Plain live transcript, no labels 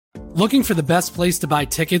Looking for the best place to buy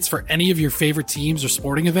tickets for any of your favorite teams or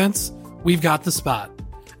sporting events? We've got the spot.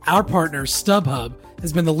 Our partner, StubHub,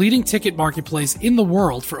 has been the leading ticket marketplace in the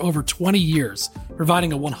world for over 20 years,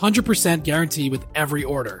 providing a 100% guarantee with every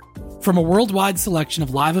order. From a worldwide selection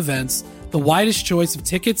of live events, the widest choice of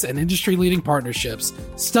tickets and industry-leading partnerships,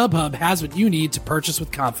 StubHub has what you need to purchase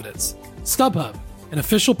with confidence. StubHub, an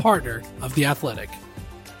official partner of The Athletic.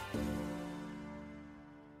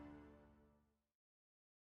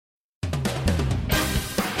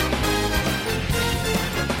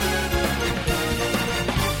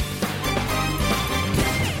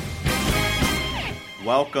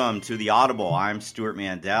 Welcome to The Audible. I'm Stuart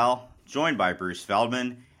Mandel, joined by Bruce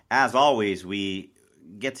Feldman. As always, we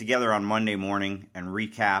get together on Monday morning and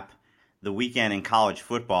recap the weekend in college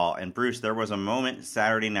football. And Bruce, there was a moment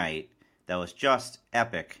Saturday night that was just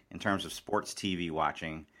epic in terms of sports TV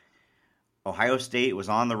watching. Ohio State was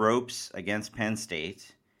on the ropes against Penn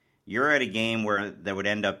State. You're at a game where that would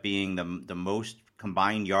end up being the most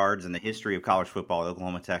combined yards in the history of college football,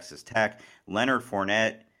 Oklahoma, Texas Tech. Leonard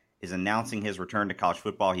Fournette is announcing his return to college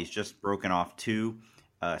football. He's just broken off two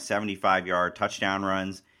 75-yard touchdown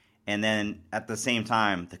runs. And then at the same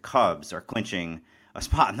time, the Cubs are clinching a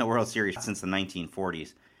spot in the World Series since the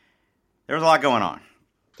 1940s. There was a lot going on.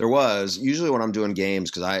 There was. Usually when I'm doing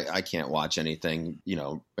games, because I can't watch anything,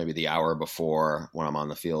 maybe the hour before when I'm on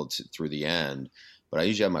the field through the end. But I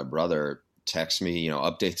usually have my brother text me,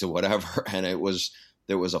 updates or whatever. And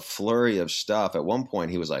there was a flurry of stuff. At one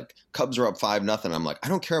point, he was like, Cubs are up 5-0. I'm like, I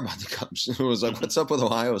don't care about the Cubs. It was like, what's up with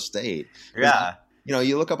Ohio State? Yeah.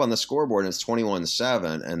 You look up on the scoreboard and it's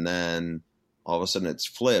 21-7, and then all of a sudden it's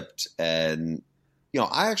flipped. And,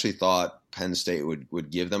 I actually thought Penn State would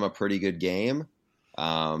give them a pretty good game.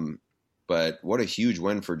 But what a huge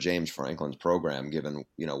win for James Franklin's program, given,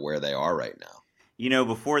 where they are right now.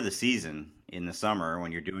 Before the season in the summer,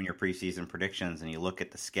 when you're doing your preseason predictions and you look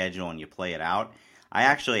at the schedule and you play it out, I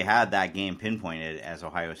actually had that game pinpointed as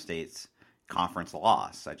Ohio State's conference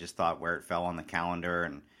loss. I just thought where it fell on the calendar,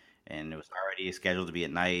 and it was already scheduled to be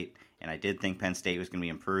at night, and I did think Penn State was going to be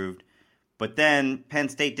improved. But then Penn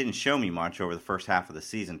State didn't show me much over the first half of the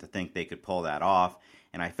season to think they could pull that off,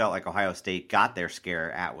 and I felt like Ohio State got their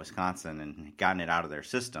scare at Wisconsin and gotten it out of their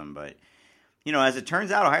system. But, as it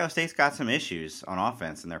turns out, Ohio State's got some issues on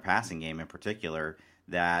offense in their passing game in particular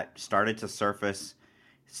that started to surface,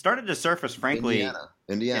 frankly.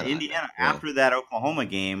 Indiana. After that Oklahoma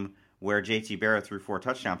game where JT Barrett threw 4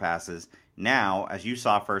 touchdown passes. Now, as you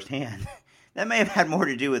saw firsthand, that may have had more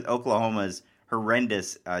to do with Oklahoma's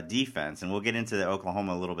horrendous defense, and we'll get into the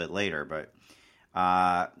Oklahoma a little bit later. But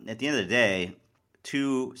at the end of the day,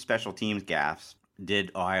 2 special teams gaffes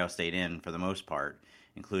did Ohio State in for the most part,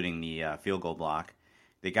 including the field goal block.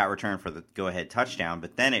 They got returned for the go-ahead touchdown,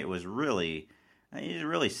 but then it was really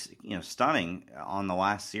stunning on the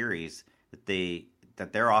last series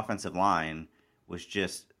that their offensive line was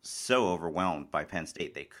just so overwhelmed by Penn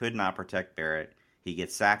State. They could not protect Barrett. He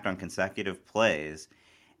gets sacked on consecutive plays.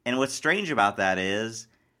 And what's strange about that is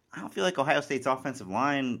I don't feel like Ohio State's offensive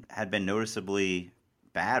line had been noticeably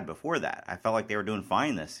bad before that. I felt like they were doing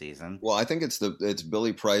fine this season. Well, I think it's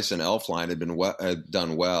Billy Price and Elfline had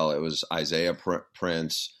done well. It was Isaiah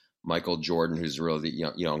Prince, Michael Jordan, who's really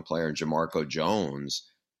the young player, and Jamarco Jones.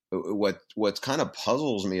 What kind of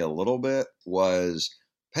puzzles me a little bit was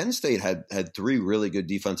Penn State had 3 really good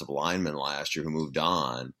defensive linemen last year who moved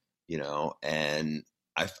on, and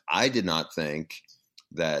I did not think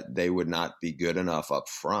that they would not be good enough up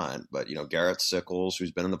front. But, Garrett Sickles,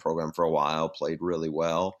 who's been in the program for a while, played really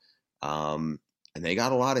well. And they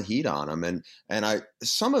got a lot of heat on them. And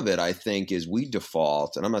some of it, I think, is we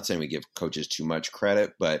default, and I'm not saying we give coaches too much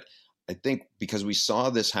credit, but I think because we saw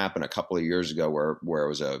this happen a couple of years ago where it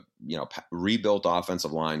was a rebuilt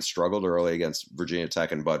offensive line, struggled early against Virginia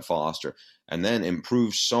Tech and Bud Foster, and then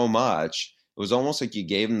improved so much. It was almost like you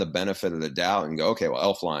gave them the benefit of the doubt and go, okay, well,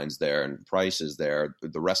 Elfline's there and Price is there.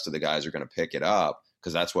 The rest of the guys are going to pick it up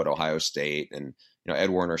because that's what Ohio State and Ed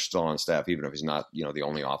Werner's still on staff, even if he's not the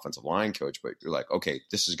only offensive line coach. But you're like, okay,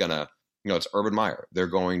 this is going to it's Urban Meyer. They're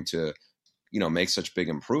going to make such big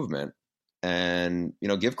improvement. And,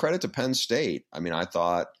 give credit to Penn State. I mean, I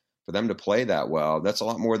thought for them to play that well, that's a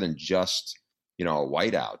lot more than just, a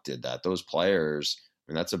whiteout did that. Those players,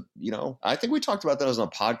 I mean, that's I think we talked about that as a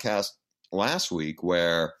podcast last week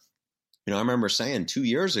where, I remember saying 2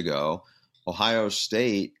 years ago, Ohio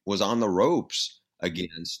State was on the ropes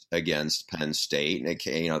against Penn State.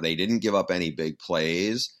 And they didn't give up any big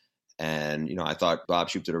plays. And, I thought Bob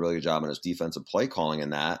Shoop did a really good job on his defensive play calling in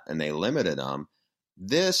that, and they limited them.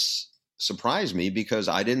 This surprised me because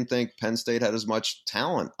I didn't think Penn State had as much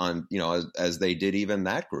talent on, as they did even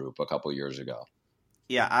that group a couple years ago.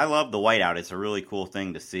 Yeah, I love the whiteout. It's a really cool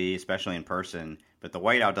thing to see, especially in person. But the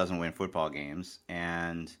whiteout doesn't win football games.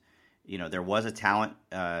 And, there was a talent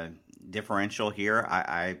differential here.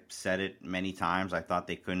 I said it many times. I thought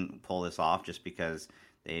they couldn't pull this off just because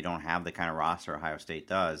they don't have the kind of roster Ohio State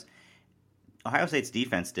does. Ohio State's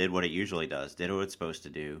defense did what it usually does, did what it's supposed to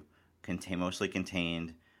do, mostly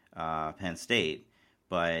contained Penn State.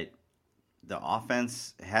 But the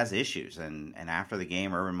offense has issues. And after the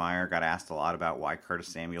game, Urban Meyer got asked a lot about why Curtis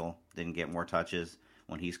Samuel didn't get more touches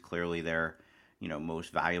when he's clearly their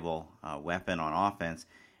most valuable weapon on offense.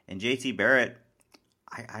 And JT Barrett,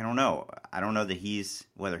 I don't know. I don't know that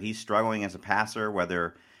whether he's struggling as a passer,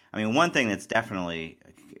 one thing that's definitely,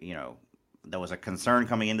 that was a concern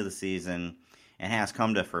coming into the season and has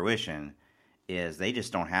come to fruition is they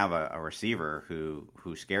just don't have a receiver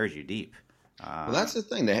who scares you deep. Well, that's the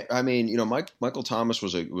thing. Michael Thomas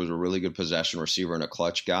was a really good possession receiver and a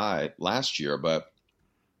clutch guy last year, but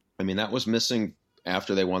that was missing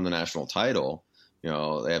after they won the national title.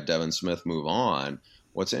 They have Devin Smith move on.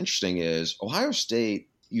 What's interesting is Ohio State,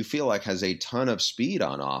 you feel like, has a ton of speed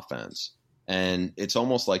on offense, and it's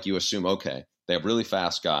almost like you assume, okay, they have really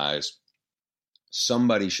fast guys.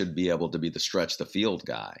 Somebody should be able to be the stretch the field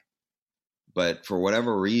guy, but for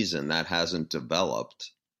whatever reason, that hasn't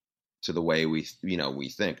developed to the way we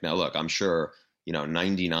think. Now, look, I'm sure,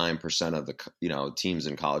 99% of the, teams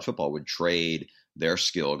in college football would trade their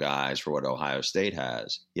skill guys for what Ohio State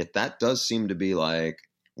has. Yet that does seem to be like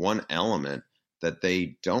one element that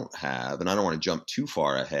they don't have. And I don't want to jump too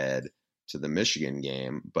far ahead to the Michigan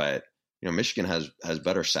game, but, Michigan has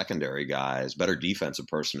better secondary guys, better defensive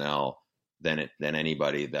personnel than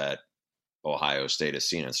anybody that Ohio State has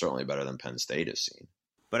seen, and certainly better than Penn State has seen.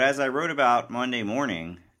 But as I wrote about Monday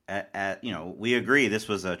morning, we agree this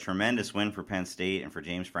was a tremendous win for Penn State and for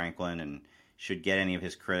James Franklin, and should get any of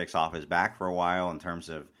his critics off his back for a while in terms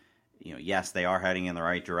of, yes, they are heading in the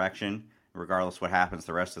right direction, regardless what happens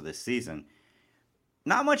the rest of this season.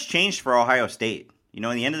 Not much changed for Ohio State. In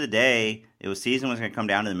the end of the day, season was going to come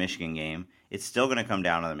down to the Michigan game. It's still going to come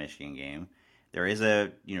down to the Michigan game. There is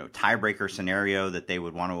a tiebreaker scenario that they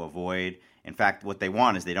would want to avoid. In fact, what they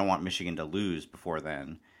want is they don't want Michigan to lose before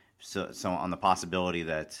then. So on the possibility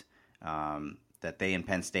that they and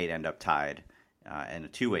Penn State end up tied in a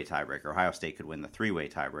two-way tiebreaker, Ohio State could win the three-way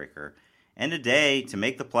tiebreaker. And today, to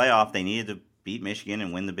make the playoff, they needed to beat Michigan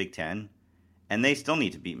and win the Big Ten, and they still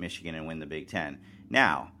need to beat Michigan and win the Big Ten.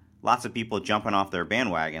 Now, lots of people jumping off their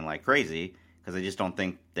bandwagon like crazy because they just don't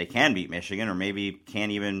think they can beat Michigan, or maybe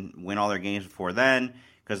can't even win all their games before then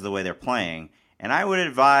because of the way they're playing. And I would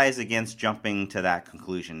advise against jumping to that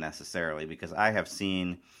conclusion necessarily, because I have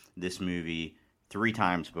seen this movie 3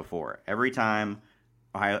 times before. Every time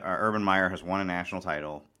Urban Meyer has won a national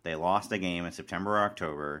title, they lost a game in September or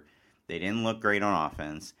October. They didn't look great on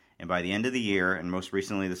offense. And by the end of the year, and most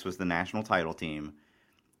recently this was the national title team,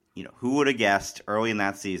 who would have guessed early in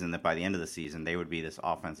that season that by the end of the season they would be this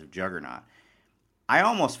offensive juggernaut? I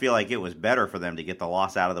almost feel like it was better for them to get the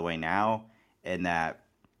loss out of the way now, and that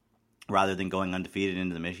rather than going undefeated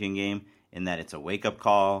into the Michigan game, in that it's a wake-up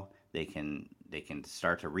call. They can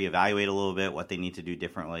start to reevaluate a little bit what they need to do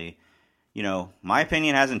differently. My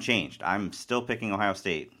opinion hasn't changed. I'm still picking Ohio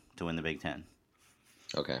State to win the Big Ten.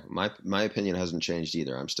 Okay. My opinion hasn't changed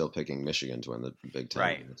either. I'm still picking Michigan to win the Big Ten.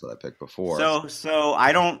 Right. That's what I picked before. So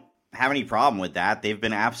I don't have any problem with that. They've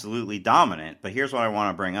been absolutely dominant. But here's what I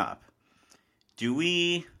want to bring up. Do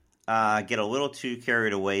we get a little too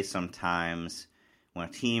carried away sometimes when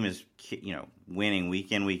a team is winning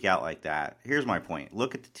week in, week out like that? Here's my point.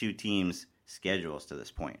 Look at the two teams' schedules to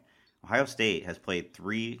this point. Ohio State has played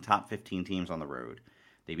 3 top 15 teams on the road.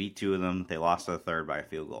 They beat 2 of them. They lost to the third by a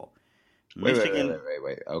field goal. Michigan.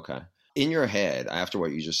 Wait. Okay. In your head, after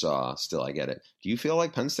what you just saw, still I get it. Do you feel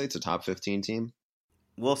like Penn State's a top 15 team?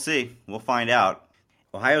 We'll see. We'll find out.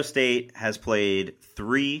 Ohio State has played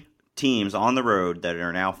 3 teams on the road that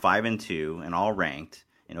are now 5-2 and all ranked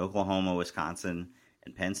in Oklahoma, Wisconsin,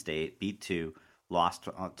 and Penn State. Beat 2, lost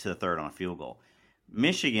to the third on a field goal.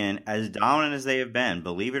 Michigan, as dominant as they have been,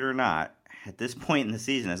 believe it or not, at this point in the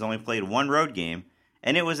season has only played 1 road game,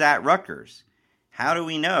 and it was at Rutgers. How do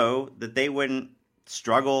we know that they wouldn't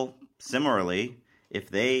struggle similarly if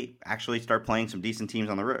they actually start playing some decent teams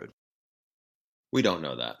on the road? We don't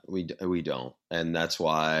know that. We don't. And that's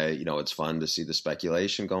why, it's fun to see the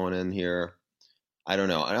speculation going in here. I don't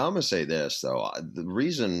know. And I'm going to say this, though. The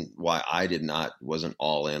reason why I wasn't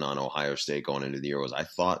all in on Ohio State going into the year was I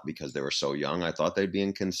thought because they were so young, I thought they'd be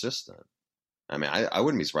inconsistent. I mean, I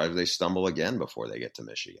wouldn't be surprised if they stumble again before they get to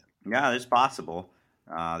Michigan. Yeah, it's possible.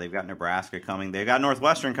 They've got Nebraska coming. They've got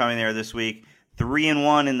Northwestern coming there this week.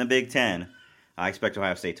 3-1 in the Big Ten. I expect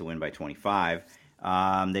Ohio State to win by 25.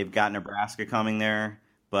 They've got Nebraska coming there,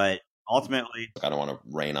 but ultimately, I don't want to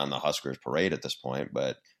rain on the Huskers parade at this point,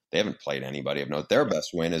 but they haven't played anybody of note. Their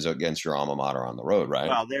best win is against your alma mater on the road, right?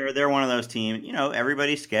 Well, they're one of those teams.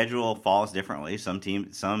 Everybody's schedule falls differently.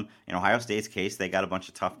 In Ohio State's case, they got a bunch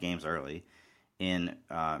of tough games early. In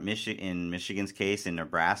Michigan's case, in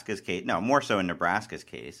Nebraska's case, no, more so in Nebraska's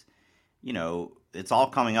case, it's all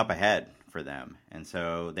coming up ahead for them, and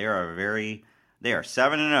so they are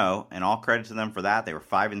 7-0, and all credit to them for that. They were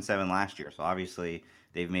 5-7 last year, so obviously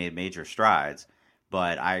they've made major strides.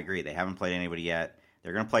 But I agree, they haven't played anybody yet.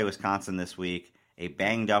 They're going to play Wisconsin this week, a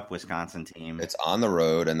banged up Wisconsin team. It's on the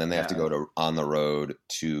road, and then they have to go on the road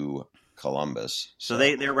to Columbus. So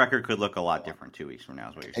their record could look a lot different 2 weeks from now.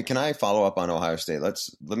 Is what you're saying. Hey, can I follow up on Ohio State? Let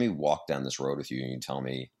me walk down this road with you, and you tell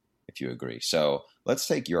me if you agree. So let's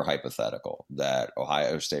take your hypothetical that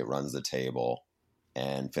Ohio State runs the table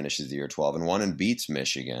and finishes the year 12-1 and beats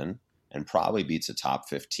Michigan and probably beats a top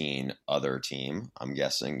 15 other team. I'm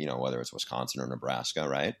guessing, whether it's Wisconsin or Nebraska,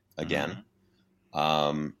 right? Again.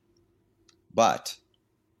 Mm-hmm. But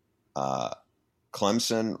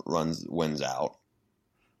Clemson wins out.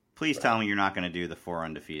 Please tell me you're not going to do the 4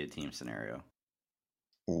 undefeated team scenario.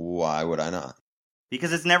 Why would I not?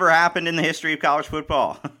 Because it's never happened in the history of college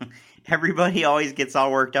football. Everybody always gets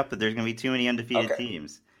all worked up that there's going to be too many undefeated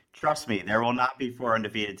teams. Trust me, there will not be 4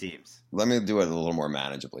 undefeated teams. Let me do it a little more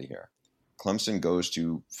manageably here. Clemson goes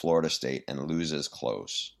to Florida State and loses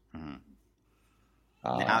close. Mm-hmm.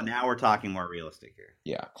 Now we're talking more realistic here.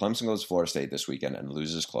 Yeah, Clemson goes to Florida State this weekend and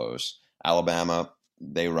loses close. Alabama,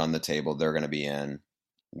 they run the table. They're going to be in.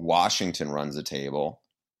 Washington runs the table.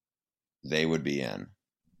 They would be in.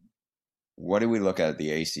 What do we look at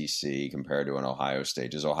the ACC compared to an Ohio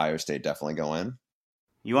State? Does Ohio State definitely go in?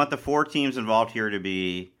 You want the 4 teams involved here to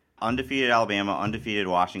be undefeated Alabama, undefeated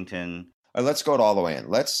Washington. Let's go all the way in.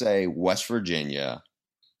 Let's say West Virginia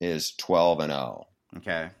is 12-0.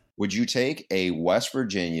 Okay. Would you take a West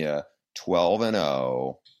Virginia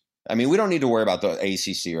 12-0? I mean, we don't need to worry about the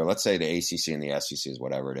ACC, or let's say the ACC and the SEC is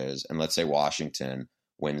whatever it is, and let's say Washington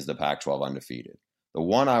wins the Pac-12 undefeated. The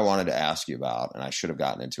one I wanted to ask you about, and I should have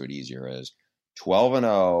gotten into it easier, is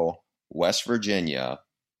 12-0 West Virginia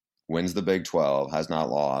wins the Big 12, has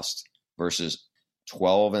not lost, versus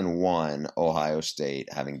 12-1 Ohio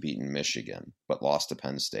State, having beaten Michigan, but lost to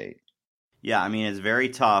Penn State. Yeah, I mean, it's very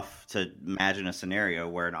tough to imagine a scenario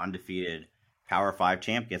where an undefeated Power 5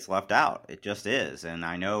 champ gets left out. It just is. And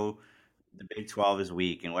I know the Big 12 is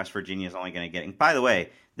weak, and West Virginia is only going to get... And by the way,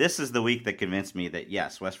 this is the week that convinced me that,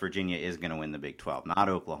 yes, West Virginia is going to win the Big 12, not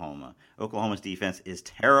Oklahoma. Oklahoma's defense is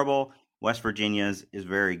terrible. West Virginia's is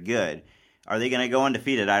very good. Are they going to go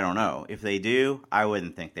undefeated? I don't know. If they do, I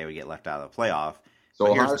wouldn't think they would get left out of the playoff. So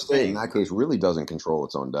Ohio State, in that case, really doesn't control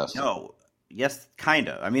its own destiny. No. Yes, kind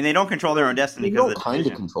of. I mean, they don't control their own destiny. You don't kind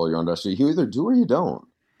of control your own destiny. You either do or you don't.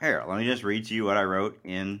 Here, let me just read to you what I wrote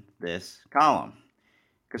in this column.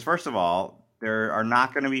 Because first of all, there are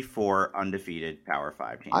not going to be 4 undefeated Power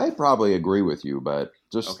 5 teams. I probably agree with you, but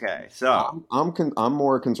just okay. So I'm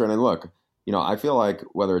more concerned. And look, I feel like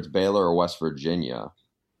whether it's Baylor or West Virginia,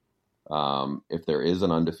 if there is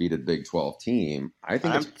an undefeated Big 12 team, I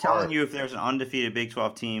think I'm telling you, if there's an undefeated Big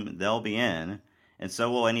 12 team, they'll be in, and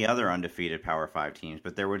so will any other undefeated Power 5 teams.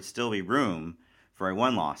 But there would still be room for a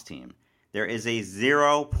 1-loss team. There is a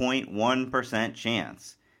 0.1%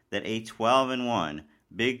 chance that a 12-1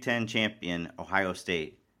 Big Ten champion Ohio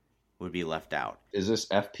State would be left out. Is this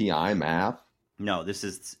FPI math? No, this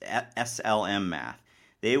is SLM math.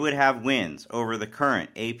 They would have wins over the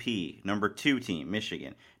current AP number 2 team,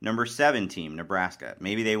 Michigan, number 7 team, Nebraska.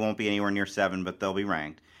 Maybe they won't be anywhere near 7, but they'll be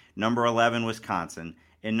ranked. Number 11, Wisconsin,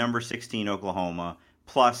 and number 16, Oklahoma,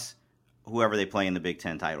 plus whoever they play in the Big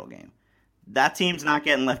Ten title game. That team's not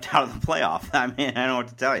getting left out of the playoff. I mean, I don't know what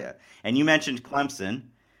to tell you. And you mentioned Clemson.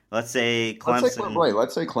 Let's say Clemson.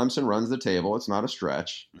 Let's say Clemson runs the table. It's not a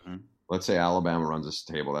stretch. Mm-hmm. Let's say Alabama runs this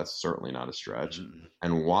table. That's certainly not a stretch. Mm-hmm.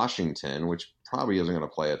 And Washington, which probably isn't going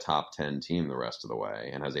to play a top 10 team the rest of the way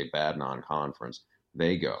and has a bad non-conference,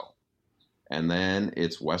 they go. And then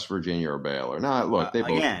it's West Virginia or Baylor. Now, look, they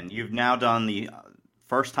both... Again, you've now done the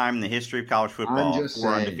first time in the history of college football for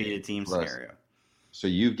undefeated team scenario. So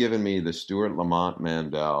you've given me the Stuart Lamont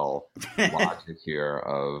Mandel logic here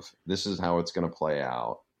of this is how it's going to play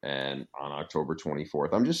out. and on October 24th.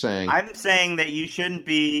 I'm just saying. I'm saying that you shouldn't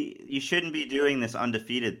be doing this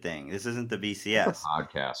undefeated thing. This isn't the BCS. It's a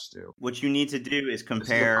podcast, Stu. What you need to do is This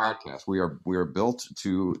compare. is a podcast. We are built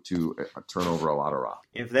to turn over a lot of rock.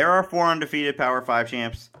 If there are 4 undefeated Power 5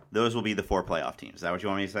 champs, those will be the 4 playoff teams. Is that what you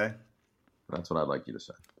want me to say? That's what I'd like you to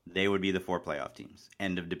say. They would be the 4 playoff teams.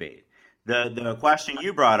 End of debate. The question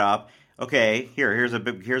you brought up. Okay, here's a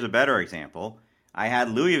better example. I had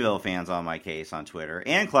Louisville fans on my case on Twitter,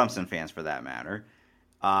 and Clemson fans for that matter,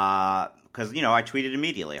 because I tweeted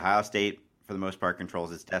immediately. Ohio State, for the most part,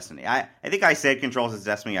 controls its destiny. I think I said controls its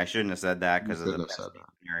destiny. I shouldn't have said that because of the Penn State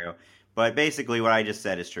scenario. But basically, what I just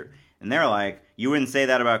said is true. And they're like, you wouldn't say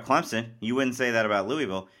that about Clemson. You wouldn't say that about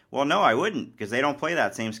Louisville. Well, no, I wouldn't, because they don't play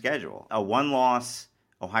that same schedule. A one-loss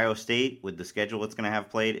Ohio State with the schedule it's going to have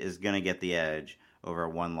played is going to get the edge over a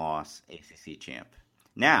one-loss ACC champ.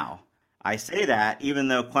 Now, I say that even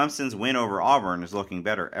though Clemson's win over Auburn is looking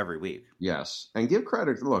better every week. Yes, and give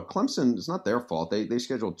credit. Look, Clemson, it's not their fault. They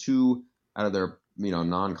scheduled 2 out of their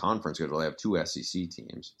non-conference schedule. They have 2 SEC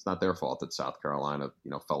teams. It's not their fault that South Carolina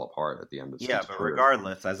fell apart at the end of the season. Yeah, but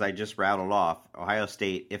regardless, as I just rattled off, Ohio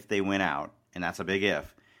State, if they win out, and that's a big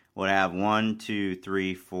if, would have 1, 2,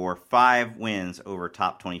 3, 4, 5 wins over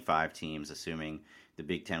top 25 teams, assuming the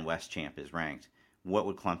Big Ten West champ is ranked. What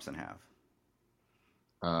would Clemson have?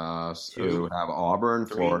 So it would have Auburn,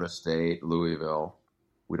 3, Florida State, Louisville.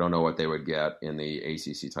 We don't know what they would get in the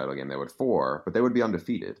ACC title game. They would 4, but they would be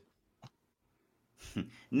undefeated.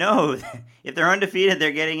 No, if they're undefeated,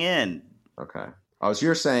 they're getting in. Okay. Oh, so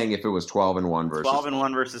you're saying if it was 12-1 versus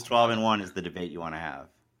 12-1 versus 12-1 is the debate you want to have.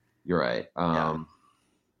 You're right.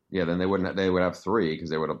 Yeah, then they would have 3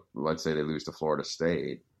 because they would have. Let's say they lose to Florida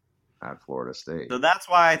State at Florida State. So that's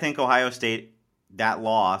why I think Ohio State, that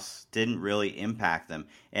loss didn't really impact them.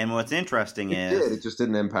 And what's interesting it just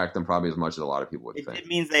didn't impact them probably as much as a lot of people would think. It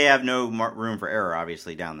means they have no room for error,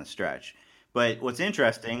 obviously, down the stretch. But what's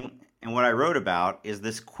interesting, and what I wrote about, is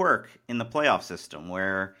this quirk in the playoff system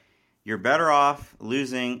where you're better off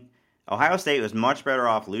losing. Ohio State was much better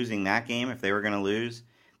off losing that game if they were going to lose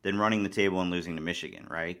than running the table and losing to Michigan,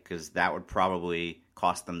 right? Because that would probably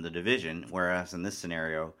cost them the division, whereas in this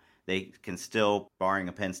scenario, they can still, barring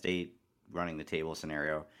a Penn State running the table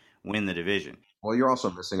scenario, win the division. Well, you're also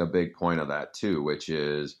missing a big point of that, too, which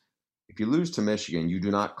is if you lose to Michigan, you do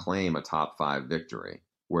not claim a top 5 victory,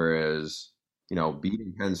 whereas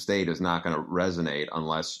beating Penn State is not going to resonate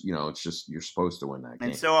unless, it's just you're supposed to win that game.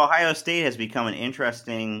 And so Ohio State has become an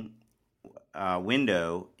interesting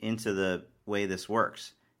window into the way this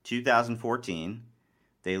works. 2014,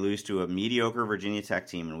 they lose to a mediocre Virginia Tech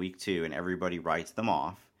team in week 2, and everybody writes them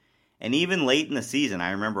off. And even late in the season, I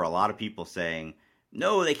remember a lot of people saying,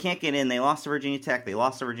 no, they can't get in. They lost to Virginia Tech.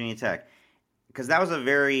 Because that was a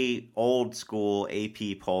very old school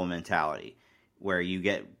AP poll mentality where you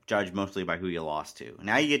get judged mostly by who you lost to.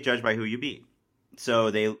 Now you get judged by who you beat. So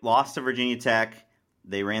they lost to Virginia Tech.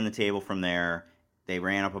 They ran the table from there. They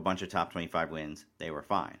ran up a bunch of top 25 wins. They were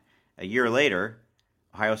fine. A year later,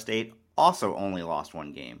 Ohio State also only lost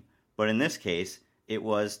 1 game. But in this case, it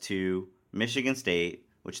was to Michigan State,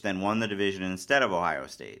 which then won the division instead of Ohio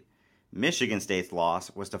State. Michigan State's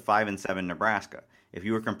loss was to 5-7 Nebraska. If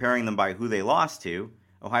you were comparing them by who they lost to,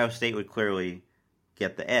 Ohio State would clearly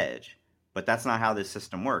get the edge. But that's not how this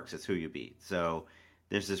system works. It's who you beat. So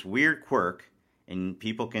there's this weird quirk, and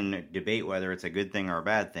people can debate whether it's a good thing or a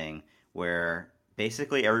bad thing, where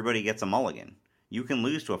basically everybody gets a mulligan. You can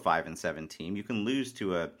lose to a 5-7 team. You can lose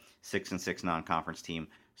to a 6-6 non-conference team,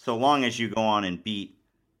 so long as you go on and beat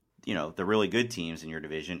the really good teams in your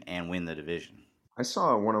division and win the division. I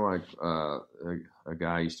saw one of my a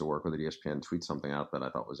guy I used to work with at ESPN tweet something out that I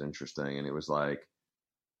thought was interesting, and it was like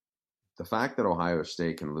the fact that Ohio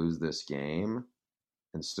State can lose this game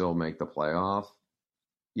and still make the playoff.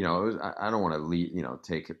 I don't want to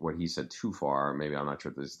take what he said too far. Maybe I'm not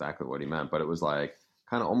sure that's exactly what he meant, but it was like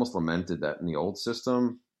kind of almost lamented that in the old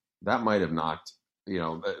system that might have knocked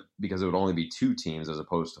because it would only be 2 teams as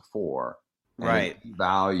opposed to 4. Right. He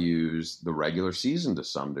values the regular season to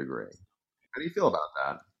some degree. How do you feel about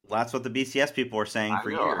that? Well, that's what the BCS people were saying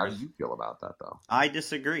for years. How do you feel about that, though? I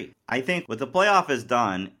disagree. I think what the playoff has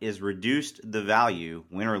done is reduced the value,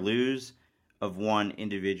 win or lose, of one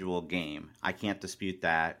individual game. I can't dispute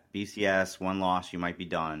that. BCS, 1 loss, you might be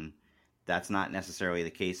done. That's not necessarily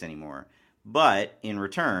the case anymore. But in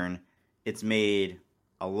return, it's made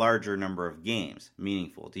a larger number of games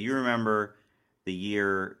meaningful. Do you remember the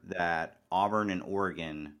year that Auburn and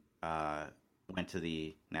Oregon went to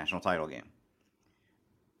the national title game?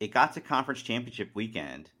 It got to conference championship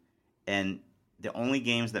weekend, and the only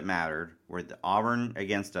games that mattered were the Auburn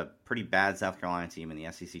against a pretty bad South Carolina team in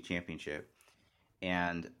the SEC championship,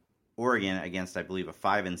 and Oregon against, I believe, a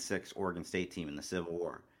 5-6 Oregon State team in the Civil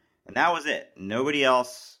War, and that was it. Nobody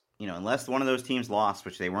else, unless one of those teams lost,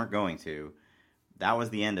 which they weren't going to, that was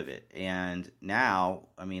the end of it. And now,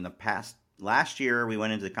 last year we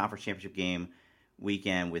went into the conference championship game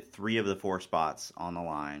weekend with 3 of the 4 spots on the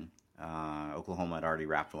line. Oklahoma had already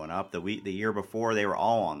wrapped one up. The year before, they were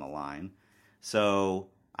all on the line. So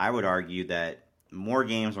I would argue that more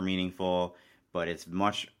games are meaningful, but it's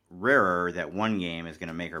much rarer that one game is going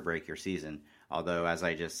to make or break your season. Although, as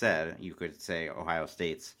I just said, you could say Ohio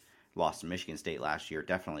State's loss to Michigan State last year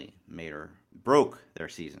definitely made or broke their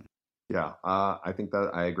season. Yeah, I think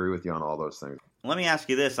that I agree with you on all those things. Let me ask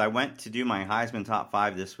you this. I went to do my Heisman top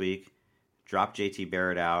 5 this week, dropped JT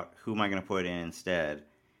Barrett out. Who am I going to put in instead?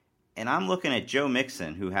 And I'm looking at Joe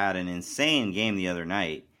Mixon, who had an insane game the other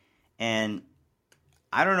night. And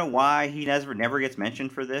I don't know why he never gets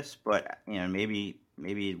mentioned for this, but maybe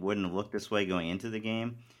it wouldn't have looked this way going into the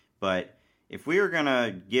game. But if we were going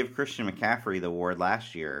to give Christian McCaffrey the award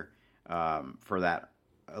last year for that,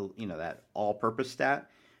 that all-purpose stat,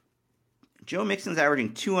 Joe Mixon's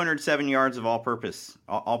averaging 207 yards of all-purpose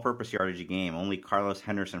yardage a game. Only Carlos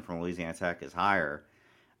Henderson from Louisiana Tech is higher.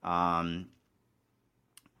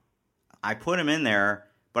 I put him in there,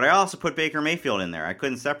 but I also put Baker Mayfield in there. I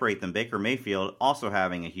couldn't separate them. Baker Mayfield also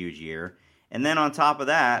having a huge year. And then on top of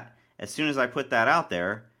that, as soon as I put that out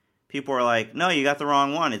there, people are like, no, you got the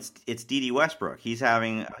wrong one. It's Dede Westbrook. He's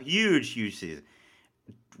having a huge, huge season.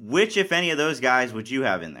 Which, if any of those guys, would you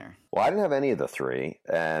have in there? Well, I didn't have any of the 3.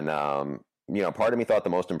 And, part of me thought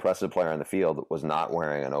the most impressive player on the field was not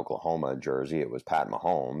wearing an Oklahoma jersey. It was Pat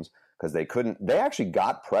Mahomes, because they actually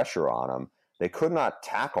got pressure on him. They could not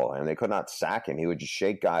tackle him. They could not sack him. He would just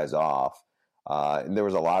shake guys off. And there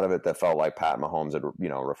was a lot of it that felt like Pat Mahomes had,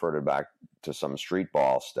 referred back to some street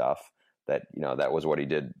ball stuff that, that was what he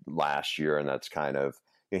did last year. And that's kind of,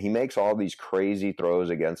 he makes all these crazy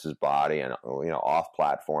throws against his body and, off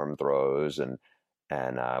platform throws and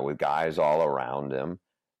with guys all around him.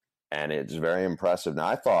 And it's very impressive. Now,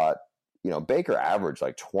 I thought, Baker averaged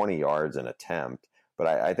like 20 yards an attempt, but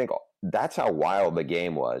I think that's how wild the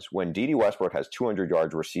game was. When Dede Westbrook has 200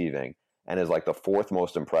 yards receiving and is like the 4th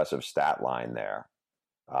most impressive stat line there,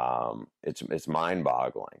 it's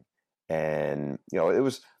mind-boggling. And, it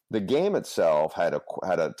was the game itself had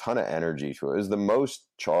a ton of energy to it. It was the most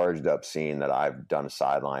charged up scene that I've done a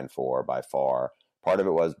sideline for by far. Part of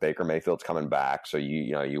it was Baker Mayfield's coming back. So,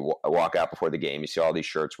 you walk out before the game, you see all these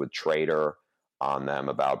shirts with Traitor on them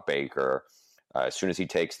about Baker. As soon as he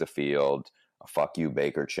takes the field, a fuck you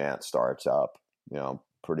Baker chant starts up,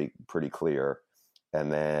 pretty clear.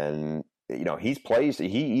 And then, he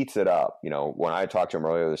eats it up. When I talked to him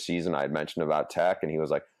earlier this season, I had mentioned about Tech, and he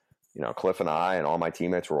was like, Cliff and I and all my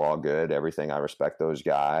teammates were all good. Everything. I respect those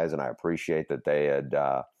guys, and I appreciate that they had,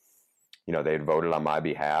 they had voted on my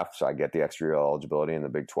behalf, so I get the extra eligibility in the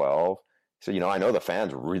Big 12. So, I know the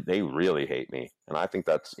fans, they really hate me. And I think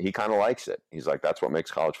he kind of likes it. He's like, that's what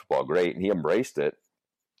makes college football great. And he embraced it.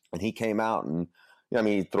 And he came out and,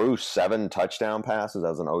 he threw 7 touchdown passes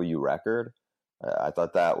as an OU record. I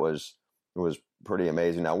thought that was pretty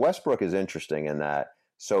amazing. Now, Westbrook is interesting in that.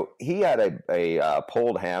 So he had a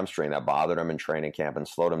pulled hamstring that bothered him in training camp and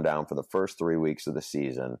slowed him down for the first 3 weeks of the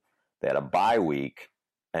season. They had a bye week.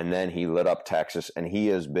 And then he lit up Texas, and he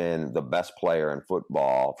has been the best player in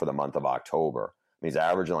football for the month of October. He's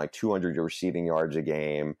averaging like 200 receiving yards a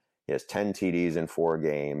game. He has 10 TDs in 4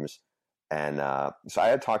 games. And so I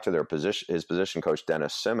had talked to his position coach,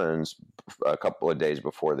 Dennis Simmons, a couple of days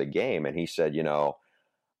before the game, and he said,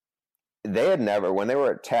 they had never, when they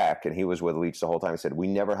were at Tech, and he was with Leach the whole time, he said, we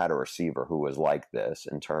never had a receiver who was like this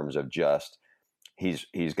in terms of just, he's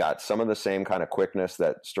got some of the same kind of quickness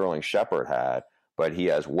that Sterling Shepard had, but he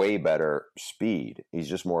has way better speed. He's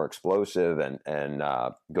just more explosive and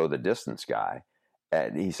go the distance guy.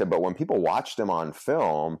 And he said, but when people watched him on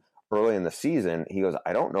film early in the season, he goes,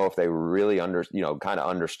 I don't know if they really kind of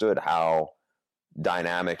understood how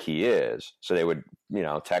dynamic he is. So they would,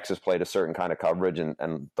 Texas played a certain kind of coverage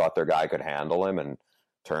and thought their guy could handle him. And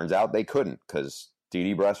turns out they couldn't, because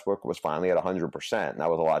Dede Westbrook was finally at 100%. And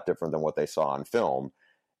that was a lot different than what they saw on film.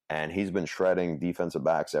 And he's been shredding defensive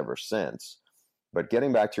backs ever since. But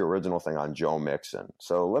getting back to your original thing on Joe Mixon.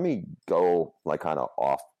 So let me go kind of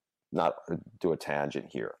off, not do a tangent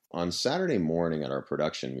here. On Saturday morning at our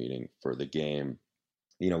production meeting for the game,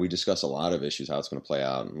 we discussed a lot of issues, how it's going to play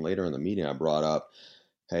out. And later in the meeting, I brought up,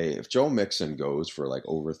 hey, if Joe Mixon goes for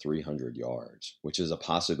over 300 yards, which is a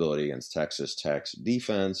possibility against Texas Tech's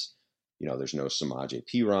defense, there's no Samaje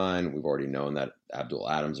Perine. We've already known that Abdul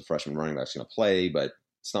Adams, a freshman running back, is going to play, but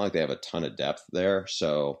it's not like they have a ton of depth there.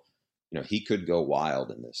 So, he could go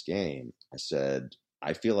wild in this game. I said,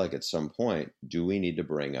 I feel like at some point, do we need to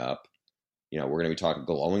bring up, we're going to be talking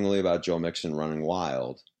glowingly about Joe Mixon running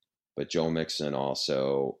wild, but Joe Mixon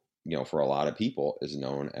also, for a lot of people, is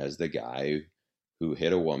known as the guy who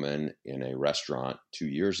hit a woman in a restaurant 2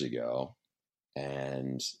 years ago.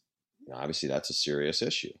 And obviously that's a serious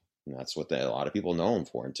issue. And that's what a lot of people know him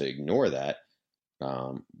for. And to ignore that,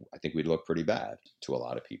 I think we'd look pretty bad to a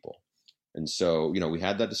lot of people. And so, we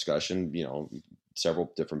had that discussion,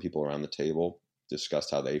 several different people around the table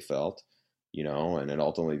discussed how they felt, and it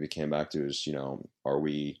ultimately came back to is, are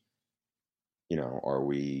we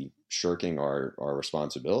shirking our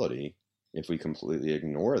responsibility if we completely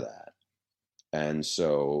ignore that? And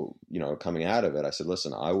so, coming out of it, I said,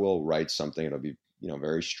 listen, I will write something. It'll be,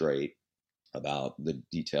 very straight about the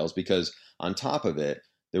details, because on top of it,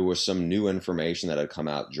 there was some new information that had come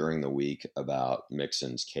out during the week about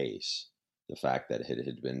Mixon's case. The fact that it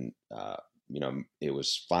had been, it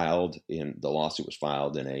was filed the lawsuit was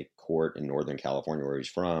filed in a court in Northern California where he's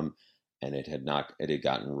from, and it had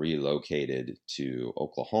gotten relocated to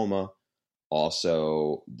Oklahoma.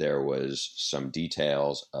 Also, there was some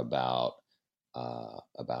details about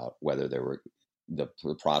whether there were the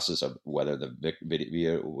process of whether the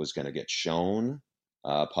video was going to get shown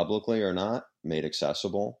publicly or not, made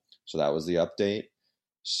accessible. So that was the update.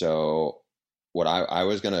 So what I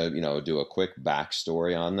was going to, do a quick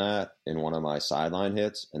backstory on that in one of my sideline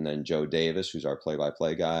hits. And then Joe Davis, who's our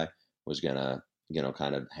play-by-play guy, was going to,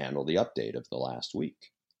 kind of handle the update of the last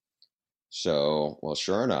week. So, well,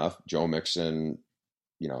 sure enough, Joe Mixon,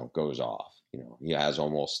 goes off. He has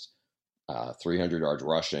almost 300 yards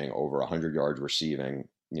rushing, over 100 yards receiving,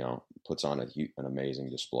 puts on an amazing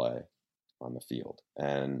display on the field.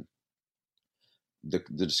 And the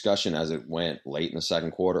discussion as it went late in the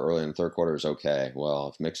second quarter, early in the third quarter is, okay, well,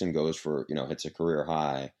 if Mixon goes for, hits a career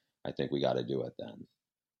high, I think we got to do it then.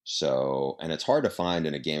 So, and it's hard to find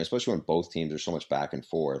in a game, especially when both teams are so much back and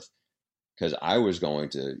forth, because I was going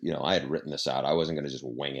to, I had written this out. I wasn't going to just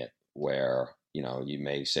wing it where, you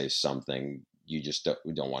may say something you just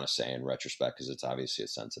don't want to say in retrospect because it's obviously a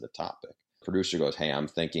sensitive topic. Producer goes, hey, I'm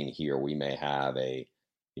thinking here we may have a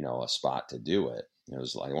spot to do it. It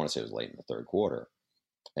was, I want to say it was late in the third quarter.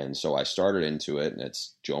 And so I started into it, and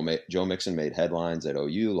it's Joe Mixon made headlines at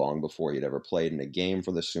OU long before he'd ever played in a game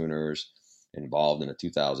for the Sooners, involved in a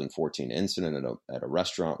 2014 incident at a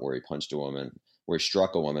restaurant where he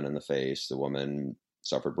struck a woman in the face. The woman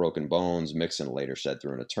suffered broken bones. Mixon later said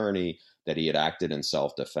through an attorney that he had acted in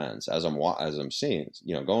self-defense. As I'm seeing,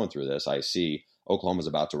 going through this, I see Oklahoma's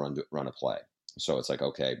about to run a play. So it's like,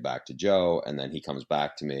 okay, back to Joe. And then he comes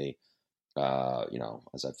back to me,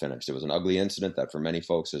 as I finished. It was an ugly incident that for many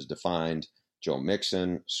folks has defined Joe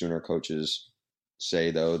Mixon. Sooner coaches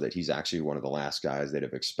say, though, that he's actually one of the last guys they'd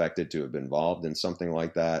have expected to have been involved in something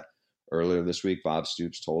like that. Earlier this week, Bob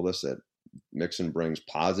Stoops told us that Mixon brings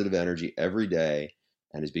positive energy every day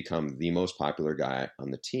and has become the most popular guy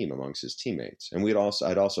on the team amongst his teammates. And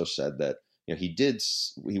I'd also said that he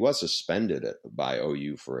was suspended by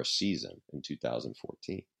OU for a season in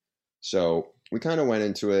 2014. So we kind of went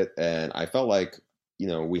into it, and I felt like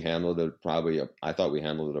we handled it I thought we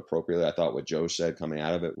handled it appropriately. I thought what Joe said coming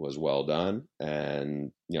out of it was well done,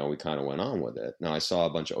 and we kind of went on with it. Now I saw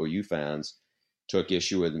a bunch of OU fans took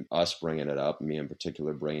issue with us bringing it up, me in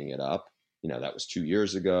particular bringing it up. That was 2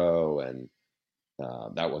 years ago, and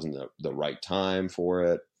that wasn't the right time for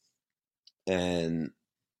it. And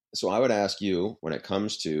so I would ask you, when it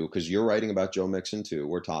comes to, because you're writing about Joe Mixon too,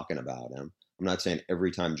 we're talking about him. I'm not saying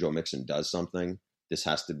every time Joe Mixon does something, this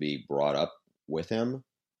has to be brought up with him,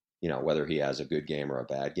 whether he has a good game or a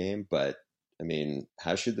bad game. But, I mean,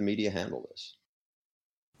 how should the media handle this?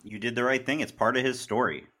 You did the right thing. It's part of his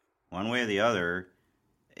story. One way or the other,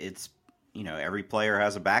 it's, every player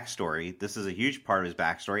has a backstory. This is a huge part of his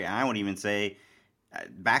backstory. And I would even say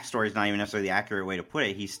backstory is not even necessarily the accurate way to put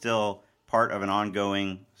it. He's still part of an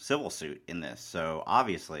ongoing civil suit in this. So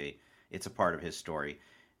obviously it's a part of his story.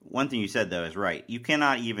 One thing you said, though, is right. You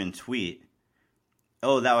cannot even tweet,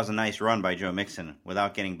 oh, that was a nice run by Joe Mixon,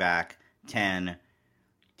 without getting back 10.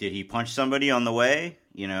 Did he punch somebody on the way?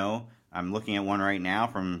 I'm looking at one right now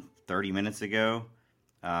from 30 minutes ago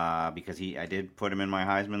because I did put him in my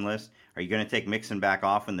Heisman list. Are you going to take Mixon back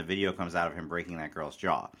off when the video comes out of him breaking that girl's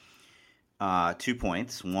jaw? 2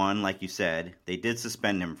 points. One, like you said, they did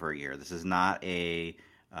suspend him for a year. This is not a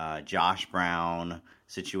Josh Brown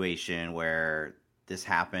situation where this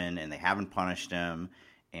happened and they haven't punished him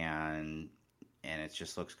and and it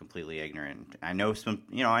just looks completely ignorant. I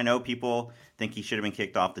know people think he should have been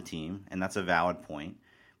kicked off the team, and that's a valid point,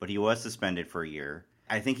 but he was suspended for a year.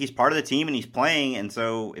 I think he's part of the team and he's playing, and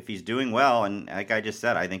so if he's doing well, and like I just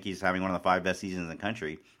said, I think he's having one of the 5 best seasons in the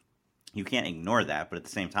country, you can't ignore that. But at the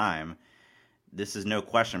same time, this is no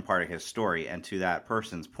question part of his story. And to that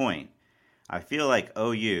person's point, I feel like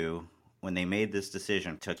OU, when they made this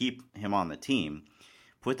decision to keep him on the team,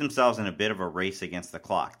 put themselves in a bit of a race against the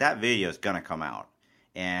clock. That video is going to come out,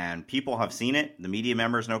 and people have seen it. The media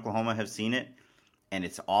members in Oklahoma have seen it, and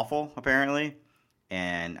it's awful, apparently.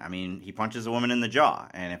 And, I mean, he punches a woman in the jaw.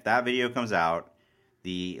 And if that video comes out,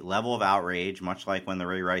 the level of outrage, much like when the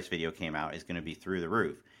Ray Rice video came out, is going to be through the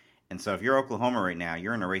roof. And so if you're Oklahoma right now,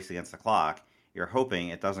 you're in a race against the clock. You're hoping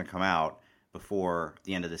it doesn't come out before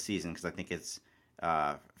the end of the season, because I think it's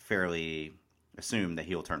fairly assumed that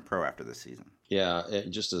he'll turn pro after this season. Yeah,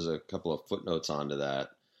 just as a couple of footnotes onto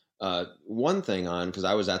that. One thing because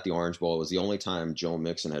I was at the Orange Bowl, it was the only time Joe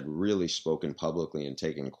Mixon had really spoken publicly and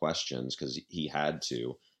taken questions, because he had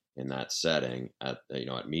to in that setting at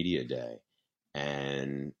media day.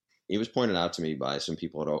 And it was pointed out to me by some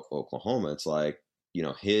people at Oklahoma. It's like,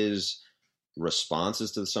 his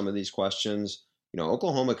responses to some of these questions,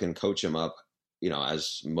 Oklahoma can coach him up,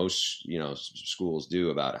 as most, schools do,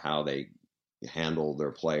 about how they handle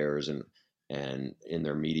their players and in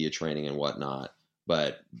their media training and whatnot.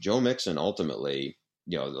 But Joe Mixon ultimately,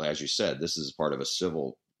 as you said, this is part of a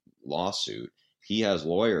civil lawsuit. He has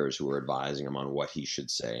lawyers who are advising him on what he should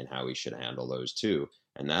say and how he should handle those too.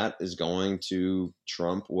 And that is going to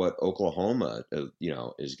trump what Oklahoma,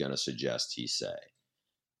 is going to suggest he say.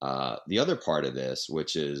 The other part of this,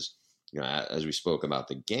 which is, as we spoke about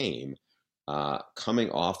the game,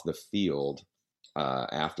 coming off the field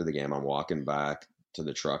after the game, I'm walking back to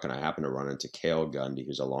the truck, and I happened to run into Cale Gundy,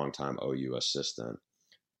 who's a longtime OU assistant.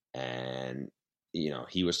 And,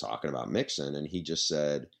 he was talking about Mixon, and he just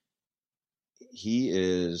said, he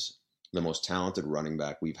is the most talented running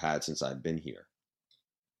back we've had since I've been here.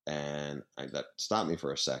 And that stopped me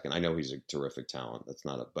for a second. I know he's a terrific talent.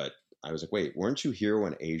 But I was like, wait, weren't you here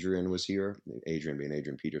when Adrian was here? Adrian being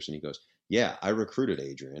Adrian Peterson. He goes, yeah, I recruited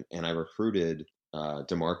Adrian, and I recruited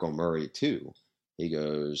DeMarco Murray too. He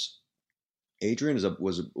goes, Adrian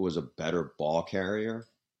was a better ball carrier.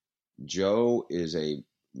 Joe is a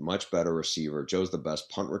much better receiver. Joe's the best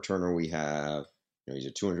punt returner we have. He's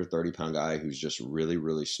a 230-pound guy who's just really,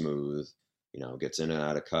 really smooth. Gets in and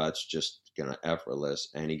out of cuts, just effortless.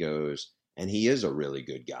 And he goes, and he is a really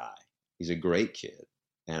good guy. He's a great kid.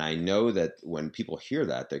 And I know that when people hear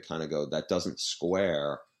that, they kind of go, that doesn't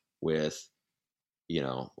square with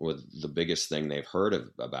with the biggest thing they've heard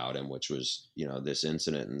about him, which was, this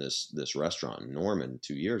incident in this restaurant in Norman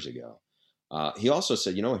 2 years ago. He also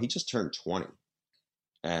said, he just turned 20.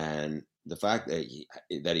 And the fact that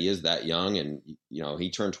he is that young, and,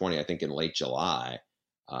 he turned 20, I think, in late July.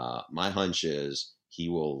 My hunch is he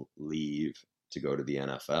will leave to go to the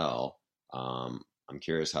NFL. I'm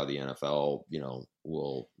curious how the NFL,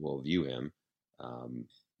 will view him.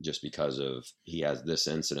 Just because he has this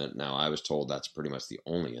incident. Now, I was told that's pretty much the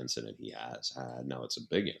only incident he has had. Now, it's a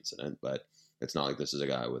big incident, but it's not like this is a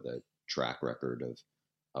guy with a track record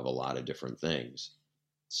of a lot of different things.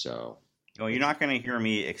 So, well, you're not going to hear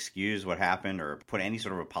me excuse what happened or put any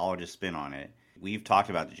sort of apologist spin on it. We've talked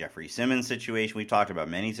about the Jeffrey Simmons situation. We've talked about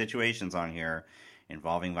many situations on here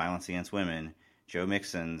involving violence against women. Joe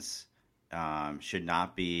Mixon's should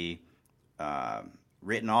not be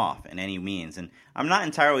written off in any means. And I'm not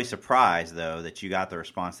entirely surprised, though, that you got the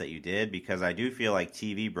response that you did, because I do feel like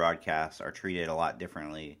TV broadcasts are treated a lot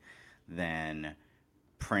differently than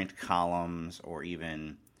print columns or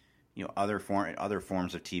even other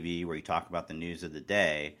forms of TV where you talk about the news of the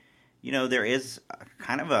day. There is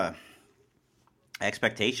kind of a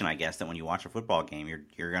expectation, I guess, that when you watch a football game,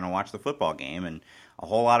 you're going to watch the football game, and a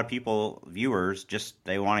whole lot of viewers,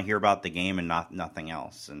 they want to hear about the game and nothing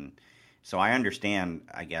else. And so I understand,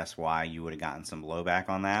 I guess, why you would have gotten some blowback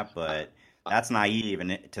on that, but that's naive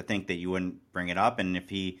to think that you wouldn't bring it up. And if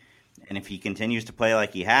he continues to play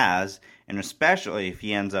like he has, and especially if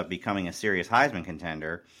he ends up becoming a serious Heisman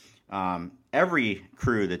contender, every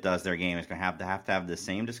crew that does their game is going to have the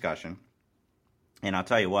same discussion. And I'll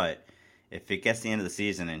tell you what, if it gets to the end of the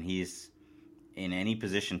season and he's in any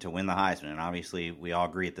position to win the Heisman, and obviously we all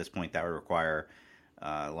agree at this point that would require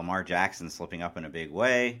Lamar Jackson slipping up in a big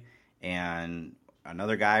way, and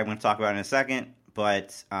another guy I'm going to talk about in a second,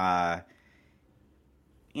 but Cam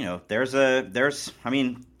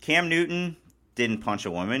Newton didn't punch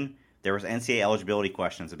a woman. There was NCAA eligibility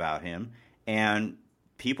questions about him, and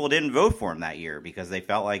people didn't vote for him that year because they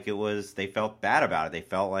felt like they felt bad about it. They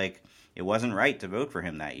felt like it wasn't right to vote for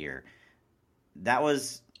him that year. That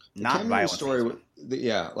was not Cam violent. Newton story,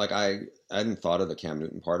 yeah, like I hadn't thought of the Cam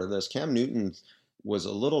Newton part of this. Cam Newton was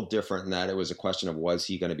a little different in that it was a question of was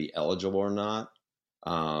he going to be eligible or not.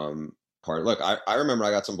 Look, I remember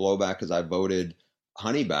I got some blowback because I voted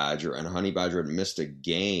Honey Badger, and Honey Badger had missed a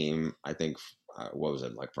game, I think, what was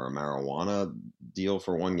it, like for a marijuana deal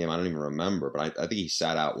for one game? I don't even remember, but I think he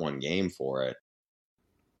sat out one game for it.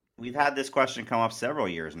 We've had this question come up several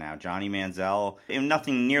years now. Johnny Manziel, and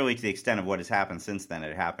nothing nearly to the extent of what has happened since then.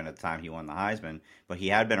 It happened at the time he won the Heisman, but he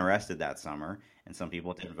had been arrested that summer, and some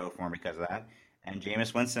people didn't vote for him because of that. And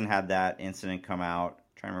Jameis Winston had that incident come out. I'm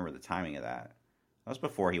trying to remember the timing of that. That was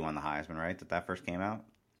before he won the Heisman, right? That first came out?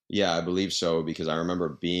 Yeah, I believe so, because I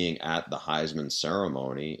remember being at the Heisman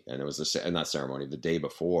ceremony, and it was the day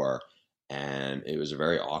before, and it was a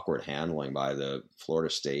very awkward handling by the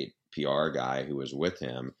Florida State PR guy who was with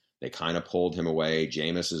him. They kind of pulled him away.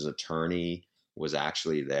 Jameis's attorney was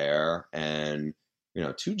actually there, and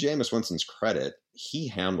to Jameis Winston's credit, he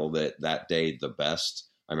handled it that day the best.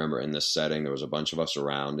 I remember in this setting, there was a bunch of us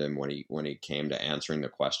around him when he came to answering the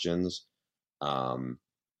questions. In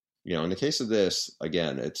the case of this,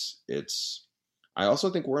 again, it's. I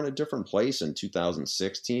also think we're in a different place in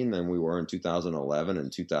 2016 than we were in 2011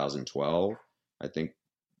 and 2012. I think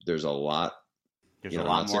there's a lot. There's a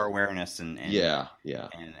lot more awareness and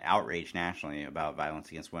outrage nationally about violence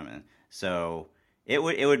against women. So it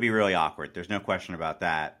would be really awkward. There's no question about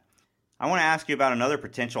that. I want to ask you about another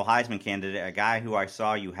potential Heisman candidate, a guy who I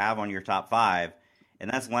saw you have on your top 5,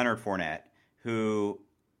 and that's Leonard Fournette, who,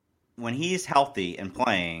 when he's healthy and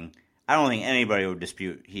playing, I don't think anybody would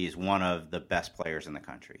dispute he's one of the best players in the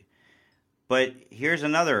country. But here's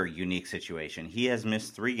another unique situation. He has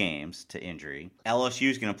missed 3 games to injury.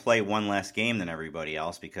 LSU is going to play one less game than everybody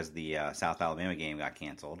else because the South Alabama game got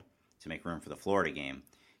canceled to make room for the Florida game.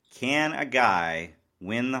 Can a guy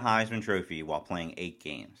win the Heisman Trophy while playing 8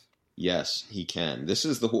 games? Yes, he can. This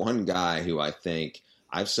is the one guy who I think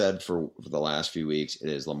I've said for the last few weeks it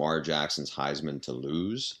is Lamar Jackson's Heisman to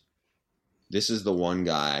lose. This is the one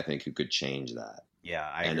guy I think who could change that. Yeah,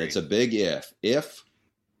 I agree. And it's a big if.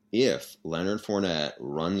 If Leonard Fournette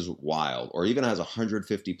runs wild or even has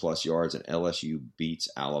 150 plus yards and LSU beats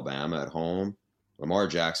Alabama at home, Lamar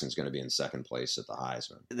Jackson's going to be in second place at the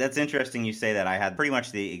Heisman. That's interesting you say that. I had pretty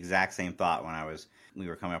much the exact same thought when we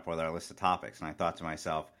were coming up with our list of topics, and I thought to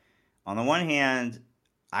myself, on the one hand,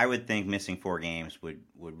 I would think missing 4 games would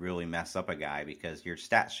really mess up a guy because your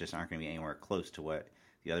stats just aren't going to be anywhere close to what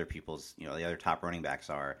the other people's, the other top running backs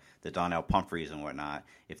are, the Donnell Pumphreys and whatnot,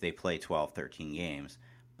 if they play 12, 13 games.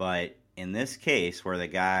 But in this case where the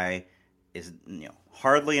guy is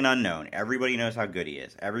hardly an unknown, everybody knows how good he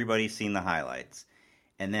is, everybody's seen the highlights,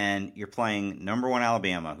 and then you're playing number 1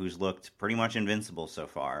 Alabama, who's looked pretty much invincible so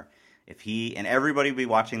far. And everybody will be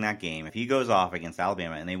watching that game, if he goes off against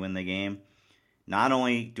Alabama and they win the game, not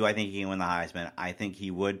only do I think he can win the Heisman, I think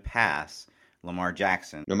he would pass Lamar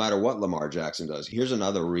Jackson. No matter what Lamar Jackson does. Here's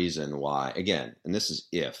another reason why. Again, and this is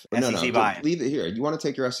if. SEC bias. Leave it here. You want to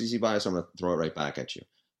take your SEC bias? I'm going to throw it right back at you.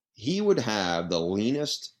 He would have the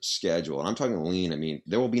leanest schedule. And I'm talking lean. I mean,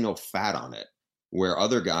 there will be no fat on it where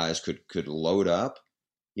other guys could load up.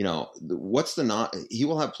 He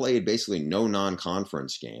will have played basically no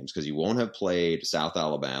non-conference games because he won't have played South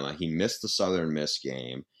Alabama. He missed the Southern Miss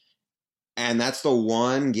game. And that's the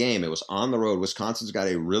one game. It was on the road. Wisconsin's got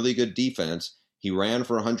a really good defense. He ran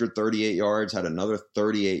for 138 yards, had another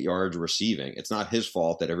 38 yards receiving. It's not his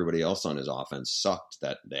fault that everybody else on his offense sucked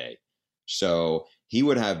that day. So he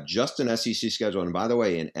would have just an SEC schedule. And by the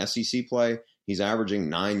way, in SEC play, he's averaging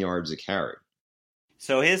 9 yards a carry.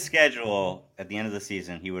 So his schedule at the end of the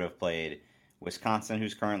season, he would have played Wisconsin,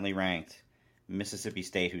 who's currently ranked, Mississippi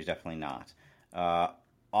State, who's definitely not,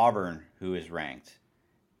 Auburn, who is ranked,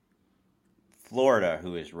 Florida,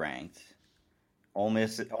 who is ranked. Ole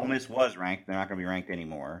Miss was ranked. They're not going to be ranked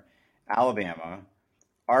anymore. Alabama.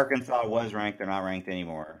 Arkansas was ranked. They're not ranked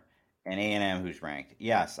anymore. And A&M, who's ranked.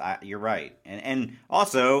 Yes, you're right. And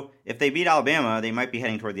also, if they beat Alabama, they might be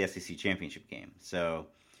heading toward the SEC championship game. So,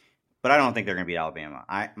 but I don't think they're going to beat Alabama.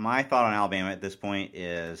 My thought on Alabama at this point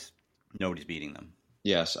is nobody's beating them.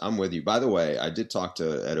 Yes, I'm with you. By the way, I did talk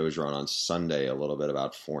to Ed Ogeron on Sunday a little bit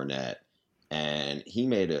about Fournette. And he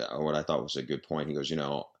made what I thought was a good point. He goes,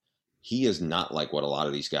 he is not like what a lot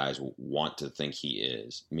of these guys want to think he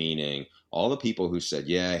is. Meaning all the people who said,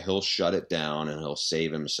 yeah, he'll shut it down and he'll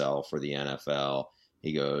save himself for the NFL.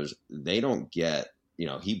 He goes, they don't get,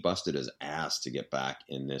 he busted his ass to get back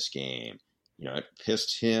in this game. It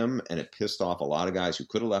pissed him and it pissed off a lot of guys who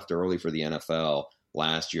could have left early for the NFL,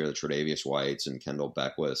 last year, the Tre'Davious Whites and Kendall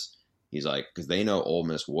Beckwith. He's like, because they know Ole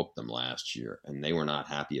Miss whooped them last year, and they were not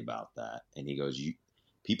happy about that. And he goes,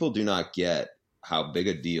 people do not get how big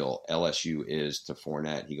a deal LSU is to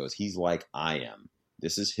Fournette. He goes, he's like I am.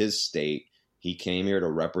 This is his state. He came here to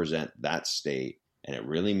represent that state, and it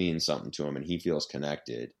really means something to him, and he feels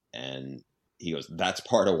connected. And he goes, that's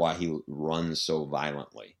part of why he runs so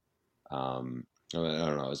violently. I don't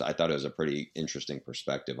know. I thought it was a pretty interesting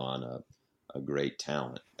perspective on a great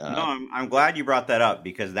talent. No, I'm glad you brought that up,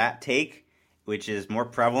 because that take, which is more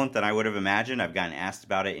prevalent than I would have imagined, I've gotten asked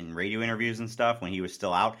about it in radio interviews and stuff when he was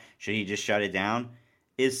still out, should he just shut it down,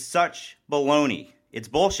 is such baloney. It's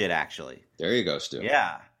bullshit, actually. There you go, Stu.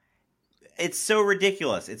 Yeah. It's so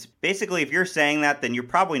ridiculous. It's basically, if you're saying that, then you're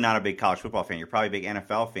probably not a big college football fan. You're probably a big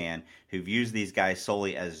NFL fan who views these guys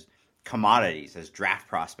solely as commodities, as draft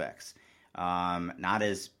prospects, not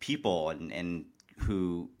as people, and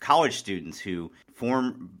who college students who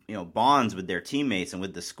form bonds with their teammates and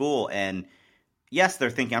with the school. And yes, they're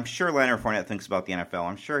thinking. I'm sure Leonard Fournette thinks about the NFL.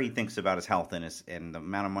 I'm sure he thinks about his health and the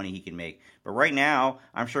amount of money he can make. But right now,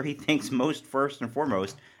 I'm sure he thinks first and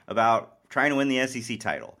foremost about trying to win the SEC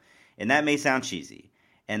title. And that may sound cheesy.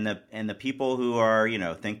 And the people who are,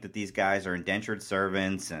 think that these guys are indentured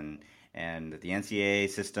servants and that the NCAA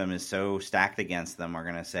system is so stacked against them are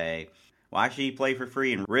going to say, why should he play for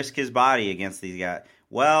free and risk his body against these guys?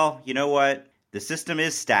 Well, you know what? The system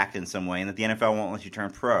is stacked in some way, and that the NFL won't let you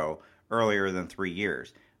turn pro earlier than 3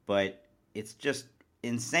 years. But it's just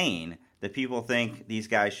insane that people think these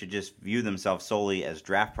guys should just view themselves solely as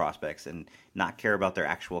draft prospects and not care about their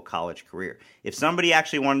actual college career. If somebody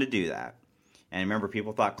actually wanted to do that, and remember,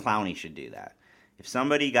 people thought Clowney should do that. If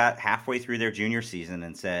somebody got halfway through their junior season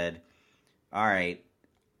and said, all right,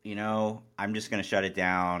 I'm just going to shut it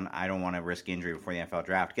down, I don't want to risk injury before the NFL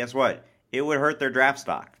draft, guess what? It would hurt their draft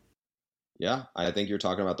stock. Yeah, I think you're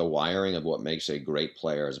talking about the wiring of what makes a great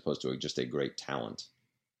player as opposed to just a great talent.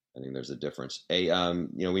 I think there's a difference.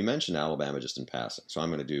 We mentioned Alabama just in passing, so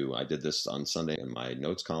I did this on Sunday in my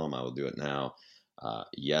notes column. I will do it now.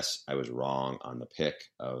 Yes, I was wrong on the pick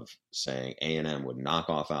of saying A&M would knock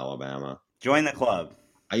off Alabama. Join the club.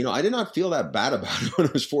 I did not feel that bad about it when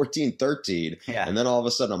it was 14-13. Yeah. And then all of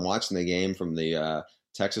a sudden I'm watching the game from the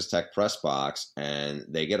Texas Tech press box, and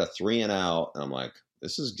they get a 3-and-out, and I'm like,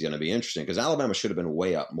 this is going to be interesting, because Alabama should have been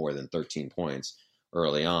way up more than 13 points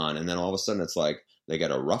early on. And then all of a sudden it's like they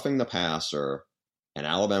get a roughing the passer, and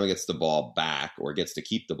Alabama gets the ball back or gets to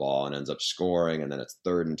keep the ball and ends up scoring. And then it's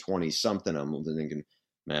 3rd and 20 something. I'm thinking,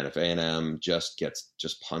 man, if A&M just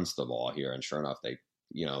punts the ball here, and sure enough,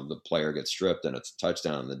 the player gets stripped and it's a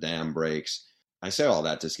touchdown and the dam breaks. I say all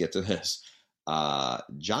that just to get to this.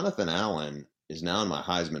 Jonathan Allen is now in my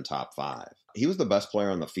Heisman top 5. He was the best player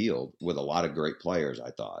on the field with a lot of great players,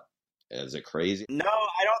 I thought. Is it crazy? No,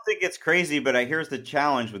 I don't think it's crazy, but here's the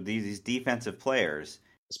challenge with these defensive players.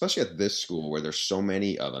 Especially at this school where there's so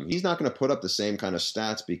many of them. He's not going to put up the same kind of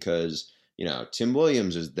stats because, Tim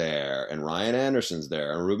Williams is there, and Ryan Anderson's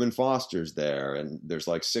there, and Reuben Foster's there, and there's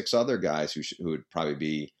like 6 other guys who would probably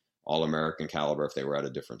be All-American caliber if they were at a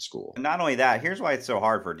different school. And not only that, here's why it's so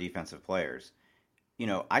hard for defensive players.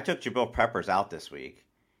 I took Jabril Peppers out this week,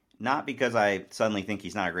 not because I suddenly think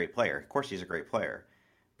he's not a great player. Of course he's a great player.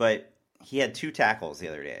 But he had 2 tackles the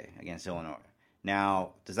other day against Illinois.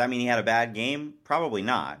 Now, does that mean he had a bad game? Probably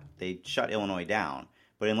not. They shut Illinois down.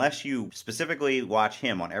 But unless you specifically watch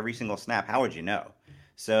him on every single snap, how would you know?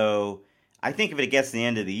 So I think if it gets to the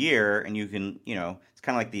end of the year and you can, it's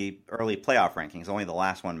kind of like the early playoff rankings. Only the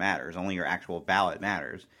last one matters. Only your actual ballot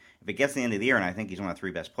matters. If it gets to the end of the year and I think he's one of the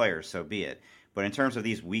 3 best players, so be it. But in terms of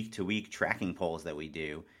these week-to-week tracking polls that we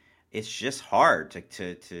do, it's just hard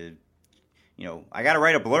to I got to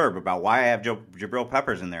write a blurb about why I have Jabril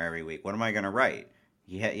Peppers in there every week. What am I going to write?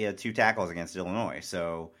 He had 2 tackles against Illinois,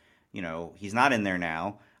 so he's not in there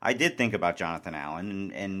now. I did think about Jonathan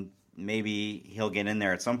Allen, and maybe he'll get in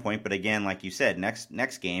there at some point. But again, like you said,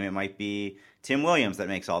 next game it might be Tim Williams that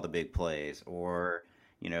makes all the big plays, or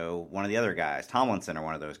one of the other guys, Tomlinson, or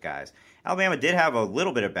one of those guys. Alabama did have a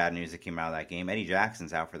little bit of bad news that came out of that game. Eddie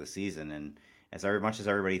Jackson's out for the season, and as much as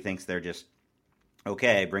everybody thinks they're just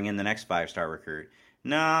okay, bring in the next 5-star recruit.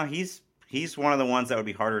 No, he's one of the ones that would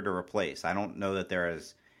be harder to replace. I don't know that they're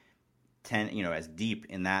as deep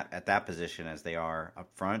at that position as they are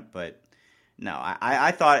up front. But no,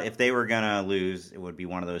 I thought if they were gonna lose, it would be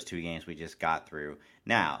one of those 2 games we just got through.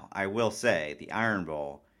 Now, I will say the Iron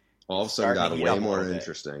Bowl all of a sudden got way more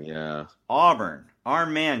interesting. Yeah, Auburn, our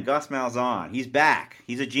man Gus Malzahn, he's back.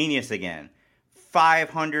 He's a genius again.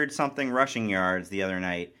 500 something rushing yards the other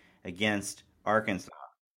night against Arkansas.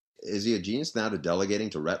 is he a genius now to delegating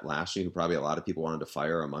to Rhett Lashley, who probably a lot of people wanted to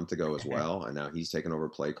fire a month ago as well, and now he's taken over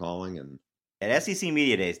play calling? And At SEC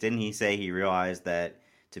Media Days, didn't he say he realized that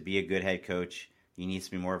to be a good head coach, he needs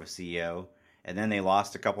to be more of a CEO? And then they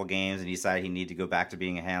lost a couple games, and he decided he needed to go back to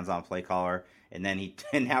being a hands-on play caller. And then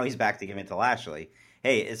and now he's back to giving it to Lashley.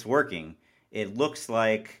 Hey, it's working. It looks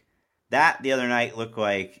like that the other night looked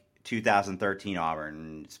like 2013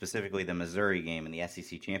 Auburn, specifically the Missouri game in the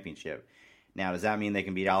SEC championship. Now, does that mean they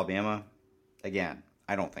can beat Alabama? Again,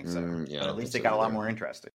 I don't think so. Yeah, but at least they so got a lot more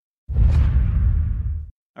interesting.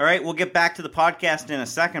 All right, we'll get back to the podcast in a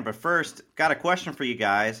second, but first, got a question for you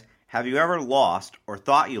guys. Have you ever lost or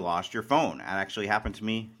thought you lost your phone? That actually happened to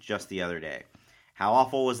me just the other day. How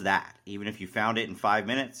awful was that? Even if you found it in 5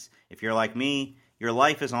 minutes, if you're like me, your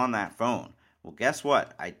life is on that phone. Well, guess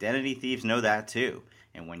what? Identity thieves know that too.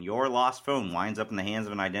 And when your lost phone winds up in the hands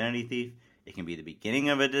of an identity thief, it can be the beginning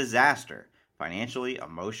of a disaster, financially,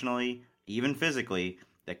 emotionally, even physically,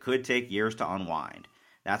 that could take years to unwind.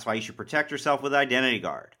 That's why you should protect yourself with Identity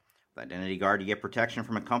Guard. With Identity Guard, you get protection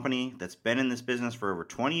from a company that's been in this business for over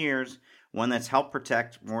 20 years, one that's helped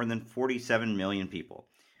protect more than 47 million people.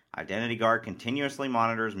 Identity Guard continuously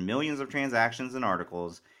monitors millions of transactions and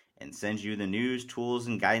articles and sends you the news, tools,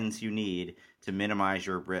 and guidance you need to minimize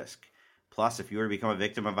your risk. Plus, if you were to become a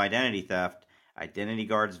victim of identity theft, Identity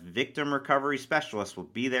Guard's victim recovery specialist will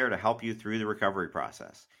be there to help you through the recovery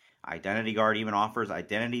process. Identity Guard even offers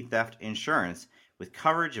identity theft insurance with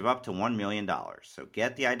coverage of up to $1 million. So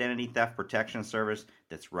get the identity theft protection service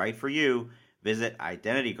that's right for you. Visit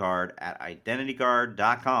Identity Guard at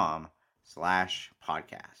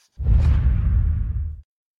identityguard.com/podcast.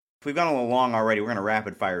 If we've gone a little long already, we're going to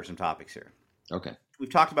rapid fire some topics here. okay. We've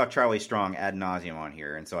talked about Charlie Strong ad nauseum on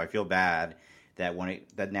here, and so I feel bad that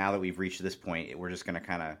that now that we've reached this point, we're just going to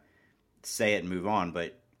kind of say it and move on.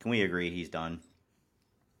 But can we agree he's done?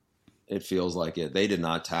 It feels like it. They did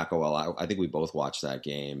not tackle well. I think we both watched that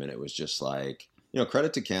game, and it was just like,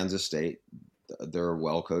 credit to Kansas State. They're a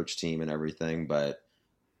well-coached team and everything, but,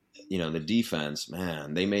 the defense,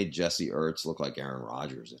 man, they made Jesse Ertz look like Aaron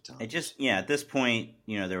Rodgers at times. It just, at this point,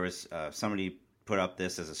 there was somebody put up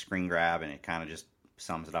this as a screen grab, and it kind of just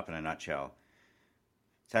sums it up in a nutshell.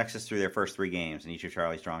 Texas, through their first 3 games in each of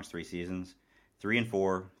Charlie Strong's 3 seasons,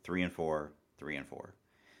 3-4, 3-4, 3-4.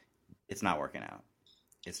 It's not working out.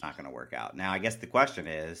 It's not going to work out. Now, I guess the question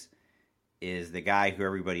is the guy who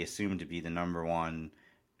everybody assumed to be the number one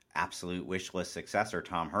absolute wish list successor,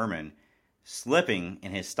 Tom Herman, slipping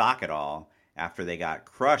in his stock at all after they got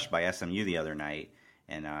crushed by SMU the other night,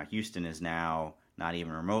 and Houston is now not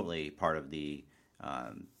even remotely part of the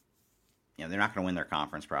they're not going to win their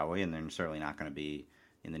conference probably, and they're certainly not going to be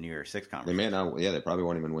in the New Year's Six conference. They may not. Yeah, they probably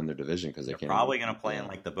won't even win their division because they're probably going to play in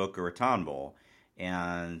like the Boca Raton Bowl.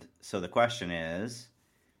 And so the question is,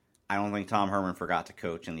 I don't think Tom Herman forgot to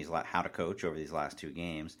coach how to coach over these last 2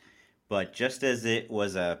 games, but just as it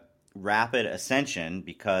was a rapid ascension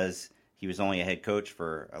because he was only a head coach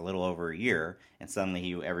for a little over a year, and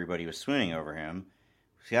suddenly everybody was swooning over him,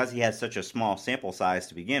 because he had such a small sample size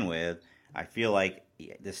to begin with. I feel like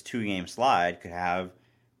this 2-game slide could have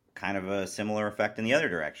kind of a similar effect in the other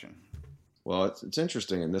direction. Well, it's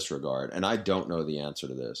interesting in this regard, and I don't know the answer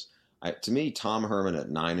to this. To me, Tom Herman at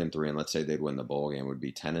 9-3, and let's say they'd win the bowl game, would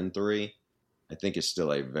be 10-3. I think is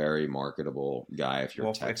still a very marketable guy if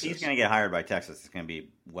you're Texas. If he's going to get hired by Texas, it's going to be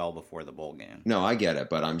well before the bowl game. No, I get it,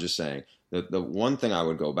 but I'm just saying the one thing I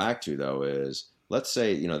would go back to though is, let's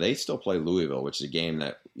say they still play Louisville, which is a game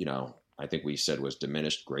that I think we said was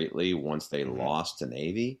diminished greatly once they lost to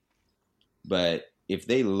Navy. But if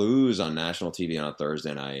they lose on national TV on a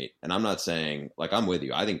Thursday night, and I'm not saying, I'm with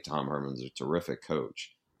you, I think Tom Herman's a terrific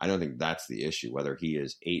coach. I don't think that's the issue, whether he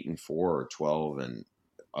is 8-4 or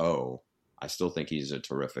 12-0. I still think he's a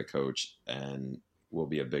terrific coach and will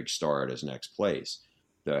be a big star at his next place.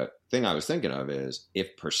 The thing I was thinking of is,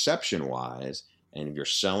 if perception-wise, and if you're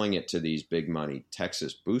selling it to these big money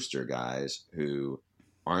Texas booster guys who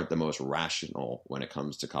aren't the most rational when it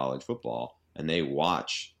comes to college football, and they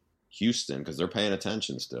watch Houston, because they're paying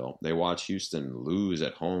attention still, they watch Houston lose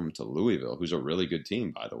at home to Louisville, who's a really good team,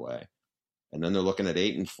 by the way, and then they're looking at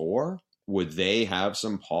 8-4, would they have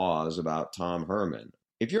some pause about Tom Herman?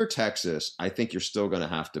 If you're Texas, I think you're still going to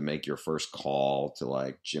have to make your first call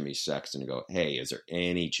to Jimmy Sexton and go, hey, is there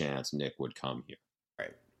any chance Nick would come here?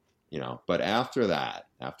 Right. But after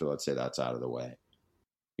let's say that's out of the way,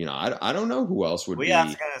 I don't know who else would be. I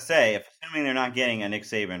was going to say, assuming they're not getting a Nick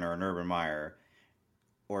Saban or an Urban Meyer,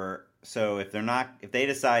 if they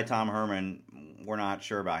decide Tom Herman, we're not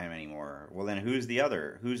sure about him anymore, well then who's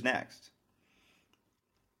next?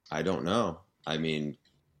 I don't know. I mean,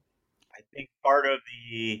 big part of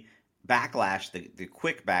the backlash, the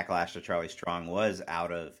quick backlash to Charlie Strong was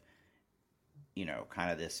out of,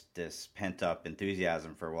 kind of this pent up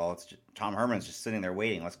enthusiasm for, well, it's just, Tom Herman's just sitting there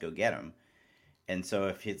waiting, let's go get him. And so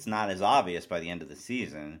if it's not as obvious by the end of the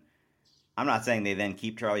season, I'm not saying they then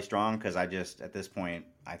keep Charlie Strong, because I just, at this point,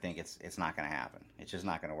 I think it's not going to happen. It's just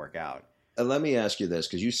not going to work out. Let me ask you this,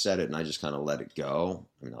 because you said it and I just kind of let it go.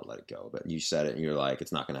 I mean, not let it go, but you said it and you're like,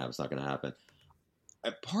 it's not going to happen. It's not going to happen.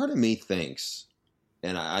 Part of me thinks,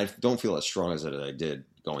 and I don't feel as strong as I did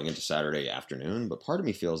going into Saturday afternoon, but part of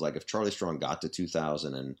me feels like if Charlie Strong got to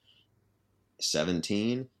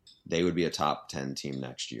 2017, they would be a top 10 team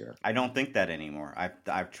next year. I don't think that anymore.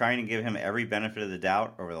 I've tried to give him every benefit of the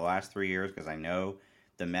doubt over the last 3 years, because I know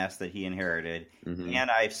the mess that he inherited. Mm-hmm. And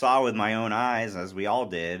I saw with my own eyes, as we all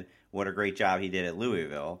did, what a great job he did at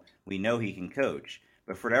Louisville. We know he can coach.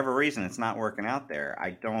 But for whatever reason, it's not working out there.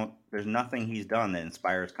 There's nothing he's done that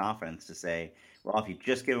inspires confidence to say, well, if you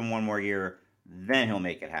just give him one more year, then he'll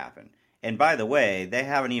make it happen. And by the way, they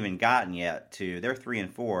haven't even gotten yet they're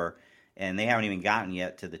 3-4, and they haven't even gotten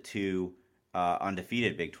yet to the two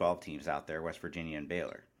undefeated Big 12 teams out there, West Virginia and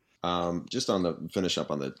Baylor. Just finish up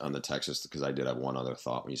on the Texas, because I did have one other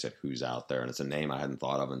thought when you said who's out there, and it's a name I hadn't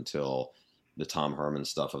thought of until the Tom Herman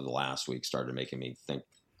stuff of the last week started making me think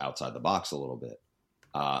outside the box a little bit.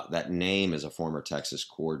 That name is a former Texas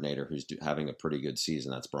coordinator who's having a pretty good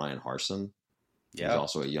season. That's Brian Harsin. Yep. He's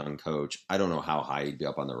also a young coach. I don't know how high he'd be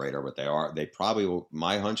up on the radar, but they are. They probably will.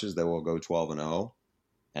 My hunch is they will go 12-0,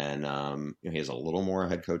 and he has a little more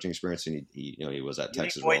head coaching experience, and he was at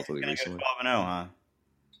Texas relatively recently. Go 12-0, huh?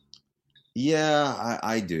 Yeah,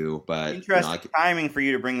 I do, but interesting timing for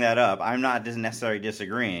you to bring that up. I'm not necessarily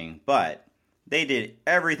disagreeing, but they did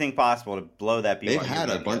everything possible to blow that BYU. They've had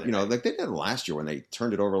a bunch, like they did last year when they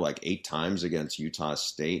turned it over like 8 times against Utah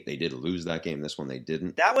State. They did lose that game. This one they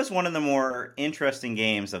didn't. That was one of the more interesting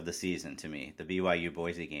games of the season to me, the BYU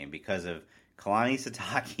Boise game, because of Kalani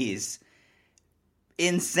Sitake's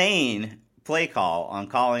insane play call on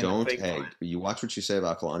calling. You watch what you say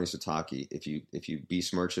about Kalani Sitake. If you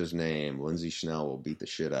besmirch his name, Lindsey Schnell will beat the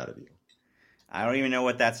shit out of you. I don't even know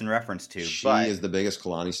what that's in reference to. She is the biggest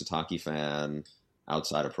Kalani Sitake fan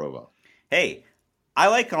outside of Provo. Hey, I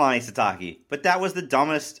like Kalani Sitake, but that was the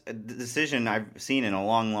dumbest decision I've seen in a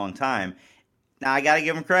long, long time. Now, I got to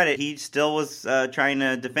give him credit. He still was trying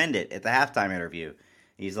to defend it at the halftime interview.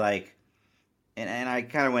 He's like, and I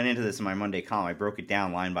kind of went into this in my Monday column. I broke it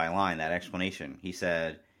down line by line, that explanation. He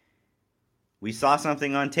said, we saw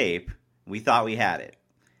something on tape. We thought we had it.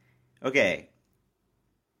 Okay.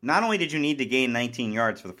 Not only did you need to gain 19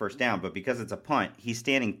 yards for the first down, but because it's a punt, he's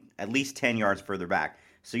standing at least 10 yards further back.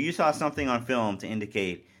 So you saw something on film to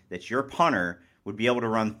indicate that your punter would be able to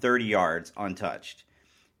run 30 yards untouched.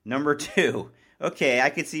 Number 2, okay, I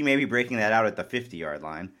could see maybe breaking that out at the 50-yard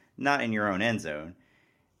line, not in your own end zone.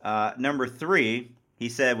 Number 3, he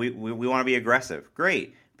said, we want to be aggressive.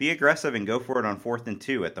 Great. Be aggressive and go for it on 4th and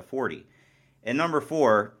 2 at the 40. And number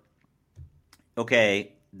 4,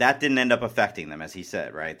 okay, that didn't end up affecting them, as he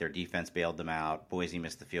said, right? Their defense bailed them out. Boise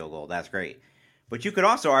missed the field goal. That's great. But you could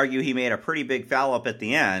also argue he made a pretty big foul up at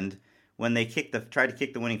the end when they tried to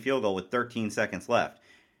kick the winning field goal with 13 seconds left.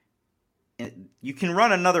 And you can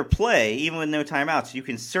run another play, even with no timeouts. You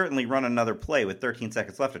can certainly run another play with 13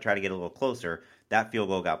 seconds left to try to get a little closer. That field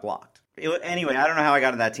goal got blocked. Anyway, I don't know how I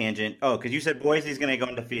got on that tangent. Oh, because you said Boise's going to go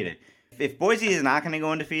undefeated. If Boise is not going to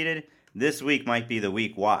go undefeated, this week might be the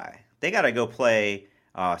week why. They got to go play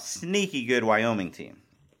sneaky good Wyoming team.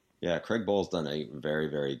 Yeah, Craig Bohl's done a very,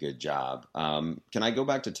 very good job. Can I go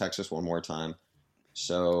back to Texas one more time?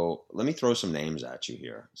 So let me throw some names at you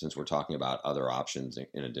here, since we're talking about other options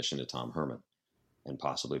in addition to Tom Herman and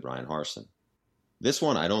possibly Brian Harsin. This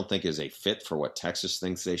one I don't think is a fit for what Texas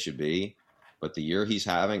thinks they should be, but the year he's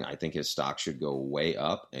having, I think his stock should go way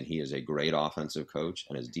up, and he is a great offensive coach,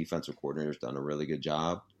 and his defensive coordinator's done a really good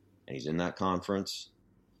job, and he's in that conference.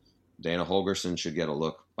 Dana Holgorsen should get a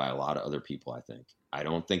look by a lot of other people, I think. I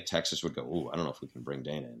don't think Texas would go, I don't know if we can bring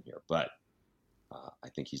Dana in here, but I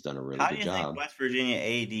think he's done a really good job. How do you think West Virginia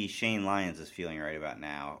AD Shane Lyons is feeling right about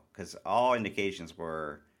now? Because all indications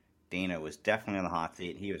were Dana was definitely on the hot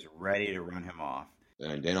seat. He was ready to run him off.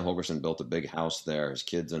 And Dana Holgorsen built a big house there. His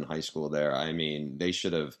kids in high school there. I mean, they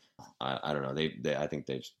should have. I don't know. I think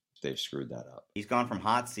they've screwed that up. He's gone from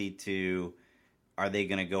hot seat to, are they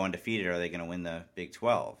going to go undefeated? Or are they going to win the Big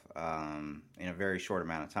 12 in a very short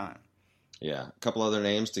amount of time? Yeah, a couple other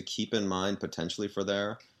names to keep in mind potentially for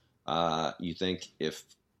there. You think if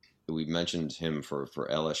we mentioned him for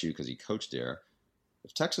LSU because he coached there,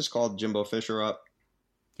 if Texas called Jimbo Fisher up,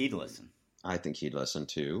 he'd listen. I think he'd listen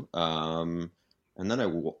too. And then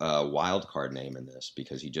a wild card name in this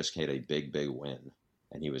because he just had a big win,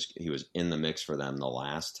 and he was in the mix for them the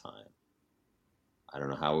last time. I don't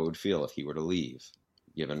know how it would feel if he were to leave,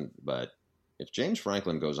 but if James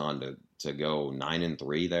Franklin goes on to go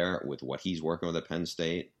 9-3 there with what he's working with at Penn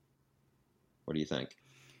State, what do you think?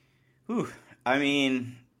 Whew. I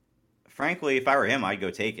mean, frankly, if I were him, I'd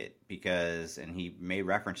go take it because, and he made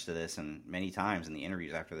reference to this and many times in the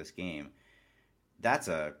interviews after this game, that's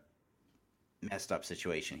a messed up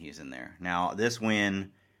situation he's in there. Now, this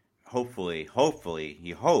win, hopefully,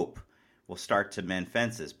 you hope, will start to mend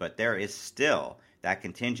fences, but there is still that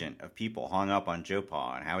contingent of people hung up on Joe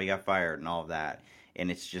Pa and how he got fired and all of that.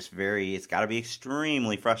 And it's just it's got to be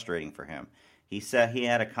extremely frustrating for him. He said, he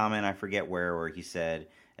had a comment, I forget where he said,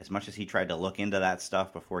 as much as he tried to look into that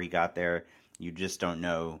stuff before he got there, you just don't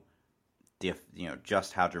know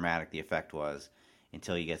just how dramatic the effect was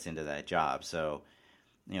until he gets into that job. So,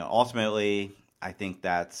 ultimately, I think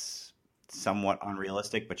that's somewhat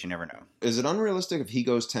unrealistic, but you never know. Is it unrealistic if he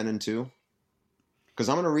goes 10-2? Because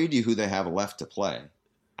I'm going to read you who they have left to play.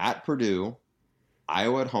 At Purdue,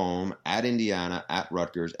 Iowa at home, at Indiana, at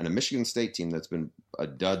Rutgers, and a Michigan State team that's been a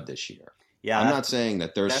dud this year. Yeah, I'm not saying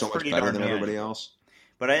that they're so much better than everybody else.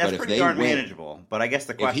 But that's pretty darn manageable. But I guess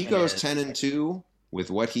the question is, if he goes 10-2 with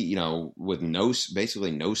what he, with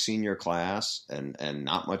basically no senior class and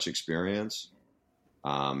not much experience,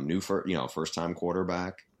 first time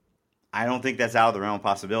quarterback. I don't think that's out of the realm of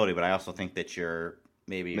possibility, but I also think that you're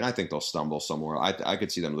maybe. I mean, I think they'll stumble somewhere. I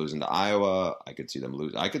could see them losing to Iowa. I could see them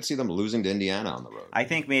losing to Indiana on the road. I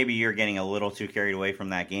think maybe you're getting a little too carried away from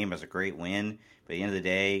that game as a great win. But at the end of the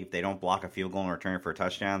day, if they don't block a field goal and return it for a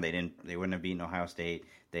touchdown, they wouldn't have beaten Ohio State.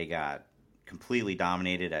 They got completely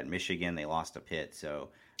dominated at Michigan. They lost to Pitt. So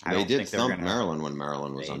they did thump Maryland when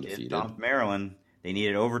Maryland was undefeated. They did thump Maryland. They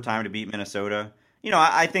needed overtime to beat Minnesota.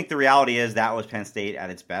 I think the reality is that was Penn State at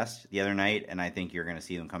its best the other night, and I think you're going to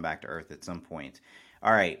see them come back to earth at some point.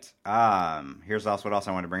 All right. Here's also what else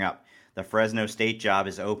I want to bring up. The Fresno State job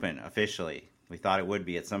is open officially. We thought it would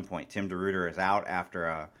be at some point. Tim DeRuyter is out after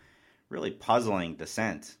a really puzzling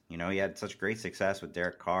descent. He had such great success with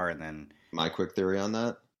Derek Carr, and then my quick theory on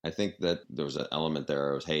that, I think that there was an element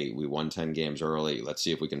there of, hey, we won 10 games early. Let's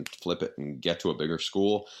see if we can flip it and get to a bigger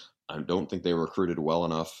school. I don't think they recruited well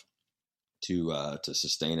enough to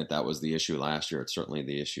sustain it. That was the issue last year. It's certainly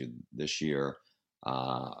the issue this year.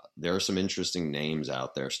 There are some interesting names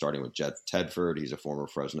out there, starting with Jet Tedford. He's a former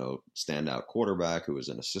Fresno standout quarterback who was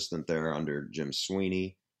an assistant there under Jim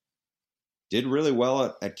Sweeney. Did really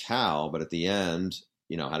well at Cal, but at the end,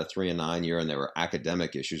 had a 3-9 year, and there were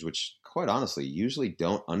academic issues, which quite honestly usually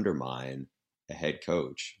don't undermine a head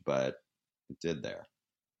coach, but it did there.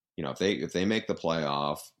 If they make the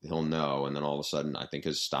playoff, he'll know, and then all of a sudden, I think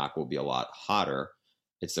his stock will be a lot hotter.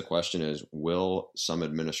 It's the question is, will some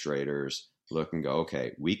administrators look and go,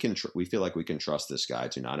 okay, we feel like we can trust this guy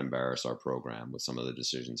to not embarrass our program with some of the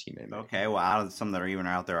decisions he may make. Okay, well, out of some that are even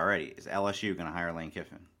out there already, is LSU going to hire Lane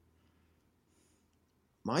Kiffin?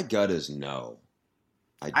 My gut is no.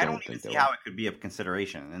 I don't even see how it could be a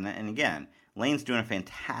consideration. And again, Lane's doing a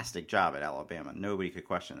fantastic job at Alabama. Nobody could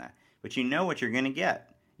question that. But you know what you're going to get.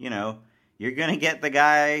 You're going to get the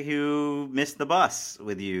guy who missed the bus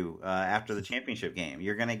with you after the championship game.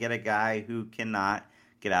 You're going to get a guy who cannot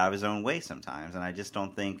get out of his own way sometimes. And I just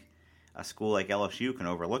don't think a school like LSU can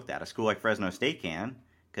overlook that. A school like Fresno State can,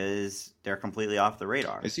 because they're completely off the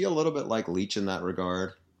radar. Is he a little bit like Leach in that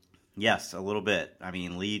regard? Yes, a little bit. I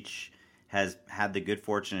mean, Leach has had the good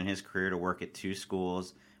fortune in his career to work at two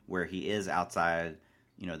schools where he is outside,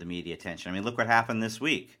 the media attention. I mean, look what happened this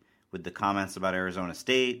week with the comments about Arizona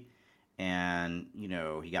State, and,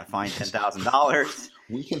 he got fined $10,000.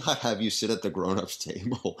 We cannot have you sit at the grown-ups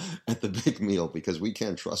table at the big meal because we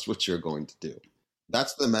can't trust what you're going to do.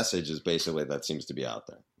 That's the message is basically that seems to be out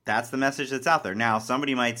there. That's the message that's out there. Now,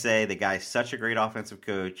 somebody might say the guy's such a great offensive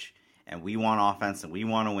coach, and we want offense, and we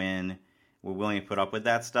want to win. We're willing to put up with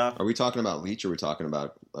that stuff. Are we talking about Leach or are we talking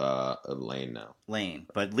about Lane now? Lane.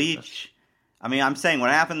 But Leach, I mean, I'm saying what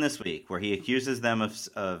happened this week where he accuses them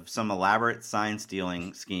of some elaborate sign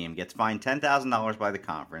stealing scheme, gets fined $10,000 by the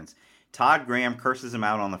conference. Todd Graham curses him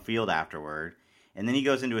out on the field afterward, and then he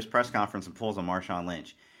goes into his press conference and pulls a Marshawn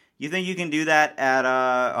Lynch. You think you can do that at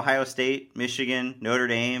Ohio State, Michigan, Notre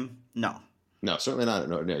Dame? No. No, certainly not.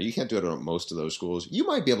 No, you can't do it at most of those schools. You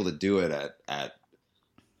might be able to do it at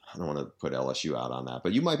I don't want to put LSU out on that,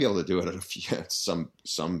 but you might be able to do it at some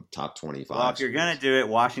top 25. Well, if you're going to do it,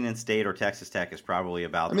 Washington State or Texas Tech is probably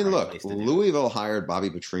about the right place to do it. Louisville hired Bobby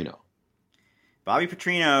Petrino. Bobby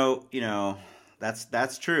Petrino,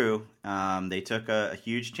 that's true. They took a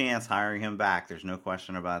huge chance hiring him back. There's no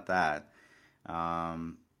question about that. I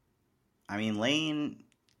mean, Lane,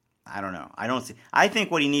 I don't know. I don't see. I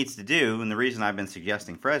think what he needs to do, and the reason I've been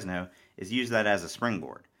suggesting Fresno, is use that as a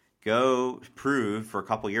springboard. Go prove for a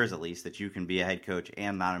couple years at least that you can be a head coach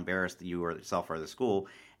and not embarrass you or yourself or the school,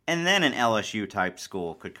 and then an LSU type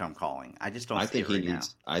school could come calling. I just don't. I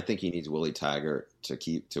think he needs Willie Taggart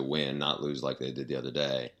to win, not lose like they did the other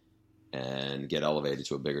day, and get elevated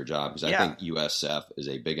to a bigger job, because I think USF is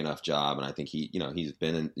a big enough job, and I think he's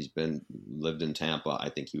lived in Tampa. I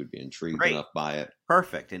think he would be intrigued enough by it.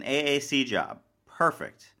 Perfect, an AAC job,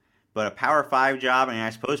 perfect, but a Power 5 job. I mean,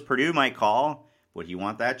 I suppose Purdue might call. Would he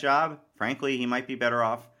want that job? Frankly, he might be better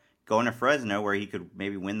off going to Fresno, where he could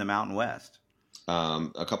maybe win the Mountain West.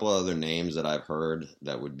 A couple of other names that I've heard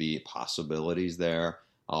that would be possibilities there.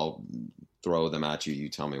 I'll throw them at you. You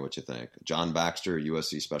tell me what you think. John Baxter,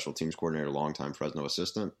 USC special teams coordinator, longtime Fresno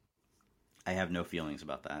assistant. I have no feelings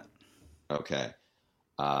about that. Okay.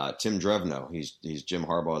 Tim Drevno, he's Jim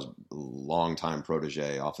Harbaugh's longtime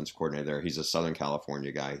protege, offensive coordinator there. He's a Southern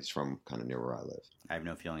California guy. He's from kind of near where I live. I have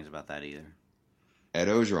no feelings about that either. Ed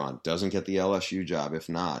Ogeron doesn't get the LSU job if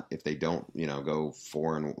they don't, go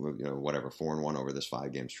 4-1 over this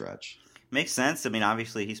 5-game stretch. Makes sense. I mean,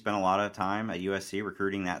 obviously he spent a lot of time at USC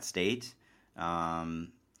recruiting that state. I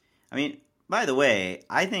mean, by the way,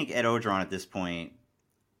 I think Ed Ogeron at this point,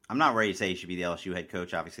 I'm not ready to say he should be the LSU head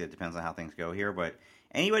coach. Obviously, it depends on how things go here. But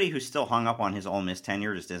anybody who's still hung up on his Ole Miss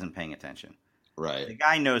tenure just isn't paying attention. Right. The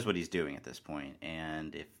guy knows what he's doing at this point.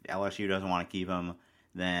 And if LSU doesn't want to keep him,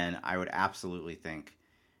 then I would absolutely think,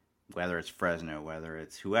 whether it's Fresno, whether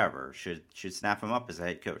it's whoever, should snap him up as a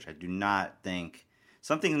head coach. I do not think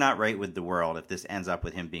something's not right with the world if this ends up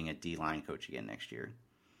with him being a D-line coach again next year.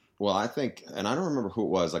 Well, I think, and I don't remember who it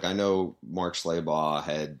was. Like, I know Mark Slaybaugh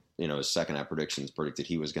had, his second half predictions predicted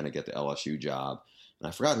he was going to get the LSU job. And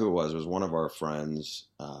I forgot who it was. It was one of our friends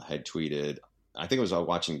had tweeted, I think it was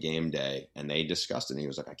watching Game Day, and they discussed it. And he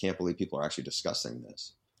was like, I can't believe people are actually discussing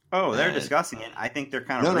this. Oh, they're discussing it. I think they're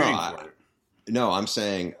kind of rooting for it. No, I'm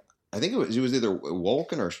saying, I think it was either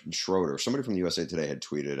Wolken or Schroeder. Somebody from the USA Today had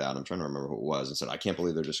tweeted it out. I'm trying to remember who it was, and said, I can't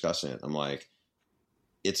believe they're discussing it. I'm like,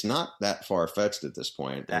 it's not that far-fetched at this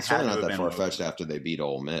point. It's certainly not that far-fetched after they beat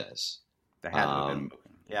Ole Miss. That had to have been Wolken.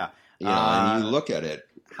 Yeah. And you look at it.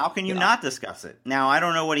 How can you not discuss it? Now, I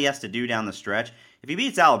don't know what he has to do down the stretch. If he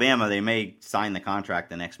beats Alabama, they may sign the contract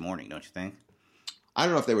the next morning, don't you think? I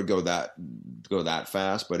don't know if they would go that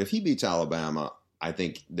fast, but if he beats Alabama, I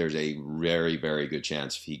think there's a very, very good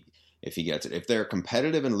chance if he gets it. If they're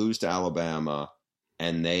competitive and lose to Alabama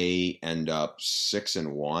and they end up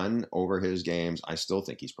 6-1 over his games, I still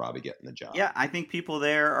think he's probably getting the job. Yeah, I think people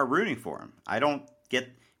there are rooting for him.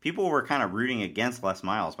 People were kind of rooting against Les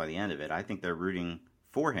Miles by the end of it. I think they're rooting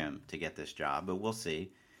for him to get this job, but we'll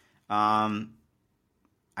see. I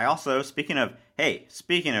also, speaking of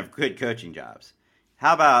good coaching jobs,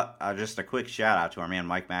 how about just a quick shout out to our man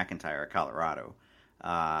Mike McIntyre at Colorado.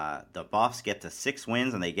 The Buffs get to 6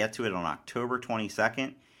 wins, and they get to it on October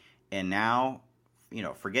 22nd. And now,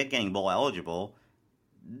 forget getting bowl eligible.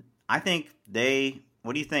 I think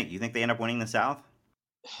what do you think? You think they end up winning the South?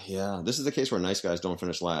 Yeah, this is the case where nice guys don't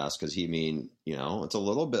finish last, because it's a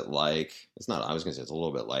little bit like, it's a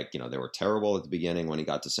little bit like, they were terrible at the beginning when he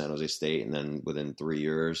got to San Jose State, and then within 3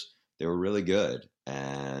 years, they were really good.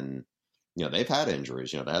 And, they've had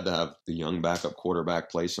injuries. They had to have the young backup quarterback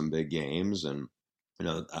play some big games. And,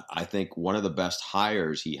 I think one of the best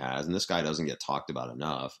hires he has, and this guy doesn't get talked about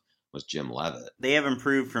enough, was Jim Leavitt. They have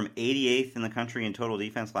improved from 88th in the country in total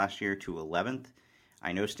defense last year to 11th.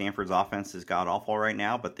 I know Stanford's offense is god-awful right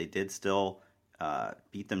now, but they did still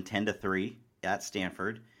beat them 10-3 at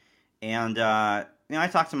Stanford. And, I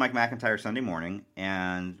talked to Mike McIntyre Sunday morning,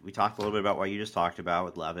 and we talked a little bit about what you just talked about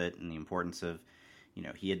with Leavitt and the importance of,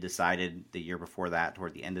 he had decided the year before that,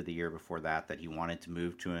 toward the end of the year before that that he wanted to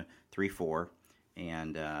move to a 3-4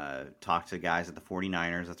 and talk to guys at the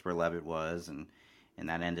 49ers. That's where Leavitt was, and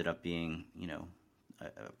that ended up being,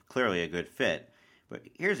 clearly a good fit. But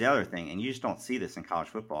here's the other thing, and you just don't see this in college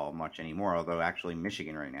football much anymore, although actually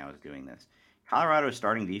Michigan right now is doing this. Colorado's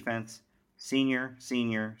starting defense, senior,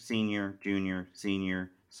 junior,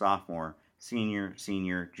 senior, sophomore, senior,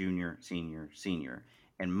 junior, senior.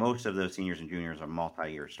 And most of those seniors and juniors are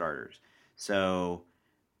multi-year starters. So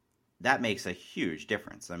that makes a huge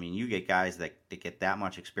difference. I mean, you get guys that get that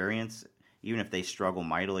much experience, even if they struggle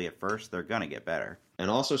mightily at first, they're going to get better. And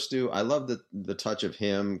also, Stu, I love the touch of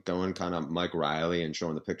him going kind of Mike Riley and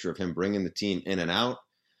showing the picture of him bringing the team in and out,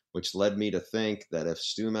 which led me to think that if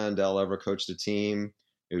Stu Mandel ever coached a team,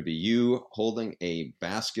 it would be you holding a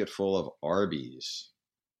basket full of Arby's.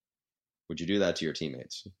 Would you do that to your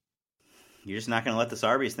teammates? You're just not going to let this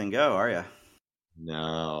Arby's thing go, are you?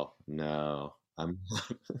 No, no. I'm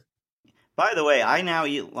By the way, I now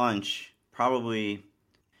eat lunch probably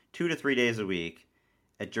 2 to 3 days a week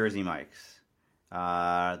at Jersey Mike's.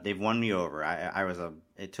 They've won me over. I was a.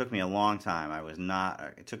 It took me a long time. I was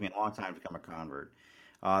not. It took me a long time to become a convert.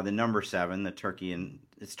 The number seven, the turkey and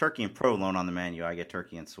it's turkey and provolone on the menu. I get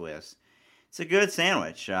turkey and Swiss. It's a good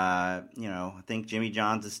sandwich. I think Jimmy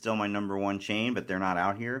John's is still my number one chain, but they're not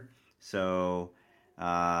out here. So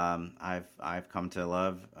I've come to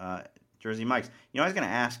love Jersey Mike's. I was going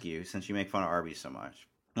to ask you since you make fun of Arby's so much.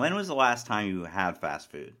 When was the last time you had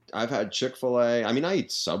fast food? I've had Chick-fil-A. I mean, I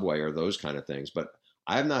eat Subway or those kind of things, but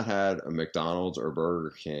I have not had a McDonald's or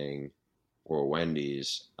Burger King or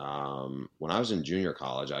Wendy's. When I was in junior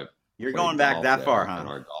college, I You're going played back golf that far, there, huh? and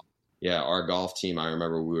our golf team. I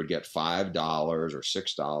remember we would get $5 or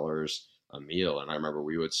 $6 a meal, and I remember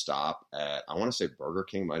we would stop at, I want to say Burger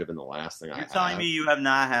King might have been the last thing I You're telling had. me you have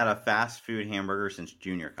not had a fast food hamburger since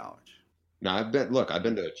junior college? Now I've been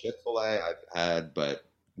to a Chick-fil-A. I've had, but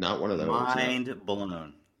not one of those. No. Mind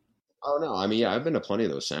blown. Oh no, I mean, yeah, I've been to plenty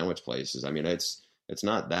of those sandwich places. I mean, it's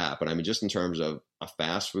not that, but I mean, just in terms of a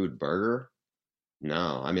fast food burger,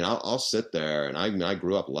 no. I mean, I'll sit there, and I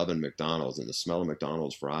grew up loving McDonald's and the smell of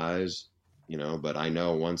McDonald's fries, But I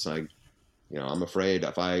know once I'm afraid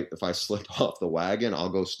if I slip off the wagon, I'll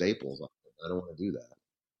go Staples. I don't want to do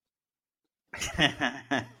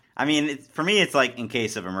that. I mean, for me, it's like in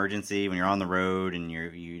case of emergency when you're on the road and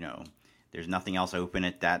there's nothing else open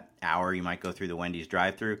at that hour. You might go through the Wendy's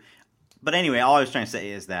drive-through. But anyway, all I was trying to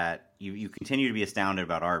say is that you continue to be astounded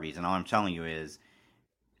about Arby's, and all I'm telling you is,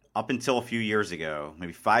 up until a few years ago,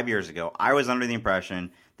 maybe 5 years ago, I was under the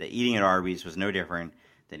impression that eating at Arby's was no different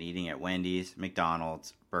than eating at Wendy's,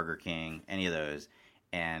 McDonald's, Burger King, any of those.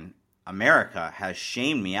 And America has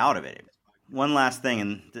shamed me out of it. One last thing,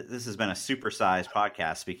 and this has been a supersized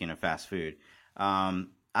podcast, speaking of fast food.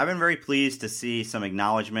 I've been very pleased to see some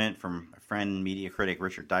acknowledgement from a friend, media critic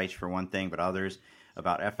Richard Deitch, for one thing, but others,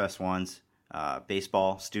 about FS1's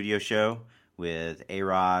baseball studio show with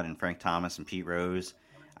A-Rod and Frank Thomas and Pete Rose.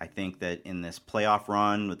 I think that in this playoff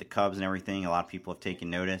run with the Cubs and everything, a lot of people have taken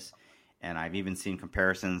notice. And I've even seen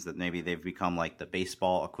comparisons that maybe they've become like the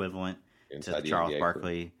baseball equivalent to the Charles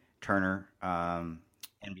Barkley Turner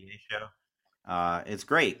NBA show. It's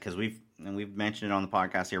great because we've mentioned it on the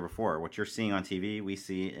podcast here before. What you're seeing on TV, we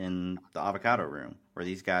see in the Avocado Room, where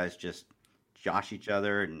these guys just josh each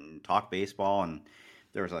other and talk baseball. And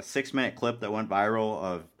there was a 6-minute clip that went viral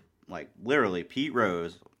of like literally Pete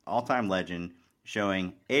Rose, all-time legend,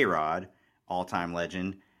 showing A-Rod, all-time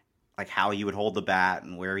legend, like how he would hold the bat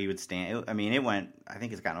and where he would stand. I mean, I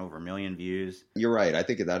think it's gotten over 1 million views. You're right. I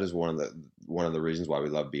think that is one of the reasons why we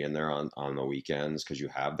love being there on the weekends, because you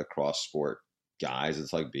have the cross sport guys.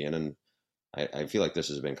 It's like being in. I feel like this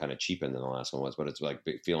has been kind of cheapened than the last one was, but it's like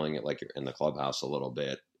feeling it like you're in the clubhouse a little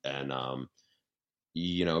bit, and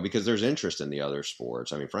because there's interest in the other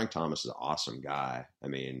sports. I mean, Frank Thomas is an awesome guy. I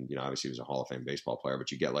mean, obviously he was a Hall of Fame baseball player,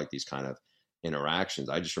 but you get like these kind of interactions.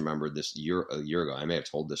 I just remembered a year ago. I may have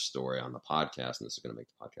told this story on the podcast, and this is going to make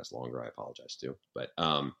the podcast longer. I apologize too, but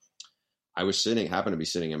I happened to be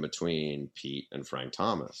sitting in between Pete and Frank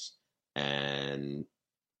Thomas, and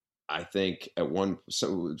I think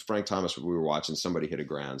so Frank Thomas, we were watching, somebody hit a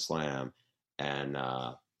grand slam, and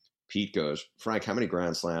Pete goes, "Frank, how many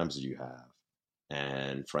grand slams did you have?"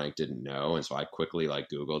 And Frank didn't know, and so I quickly like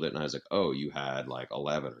Googled it, and I was like, "Oh, you had like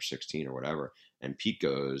 11 or 16 or whatever." And Pete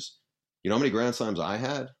goes, "You know how many grand slams I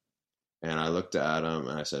had?" And I looked at him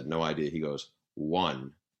and I said, "No idea." He goes,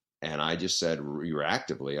 "One." And I just said,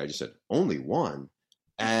 reactively, I just said, "Only one."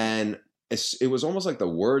 And it was almost like the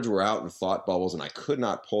words were out in thought bubbles and I could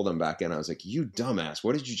not pull them back in. I was like, "You dumbass,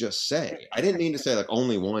 what did you just say?" I didn't mean to say like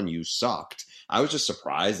only one, you sucked. I was just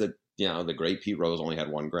surprised that, the great Pete Rose only had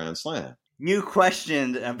one grand slam. You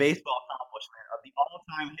questioned a baseball accomplishment of the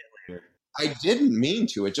all-time hit leader. I didn't mean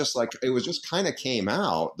to. It was just kind of came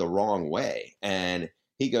out the wrong way. And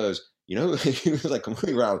he goes, he was like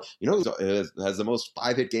completely around, who has the most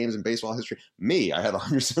 5-hit games in baseball history? Me. I had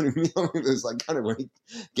 170 million. It was like kind of when he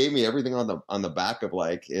gave me everything on the back of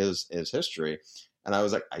like his history. And I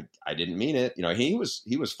was like, I didn't mean it. He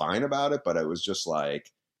was fine about it, but it was just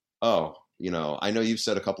like, oh, I know you've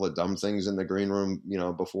said a couple of dumb things in the green room,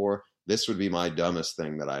 before. This would be my dumbest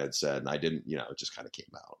thing that I had said. And I didn't, it just kind of came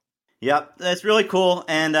out. Yep, that's really cool.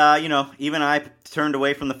 And, even I turned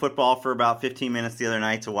away from the football for about 15 minutes the other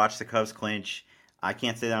night to watch the Cubs clinch. I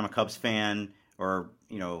can't say that I'm a Cubs fan or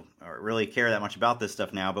really care that much about this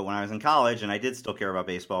stuff now. But when I was in college and I did still care about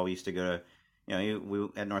baseball, we used to go to, we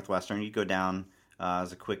at Northwestern, you'd go down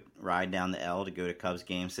as a quick ride down the L to go to Cubs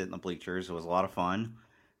games, sit in the bleachers. It was a lot of fun.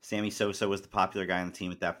 Sammy Sosa was the popular guy on the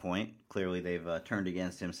team at that point. Clearly, they've turned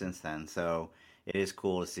against him since then. So it is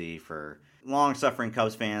cool to see for long-suffering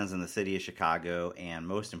Cubs fans in the city of Chicago, and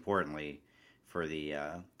most importantly, for the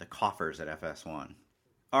coffers at FS1.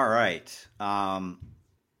 All right.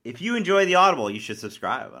 If you enjoy the Audible, you should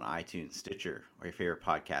subscribe on iTunes, Stitcher, or your favorite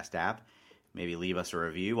podcast app. Maybe leave us a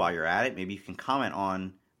review while you're at it. Maybe you can comment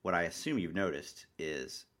on what I assume you've noticed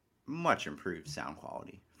is much improved sound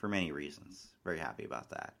quality for many reasons. Very happy about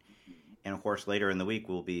that. And of course, later in the week,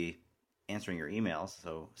 we'll be answering your emails,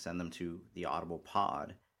 so send them to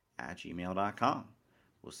theaudiblepod@gmail.com.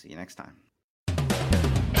 We'll see you next time.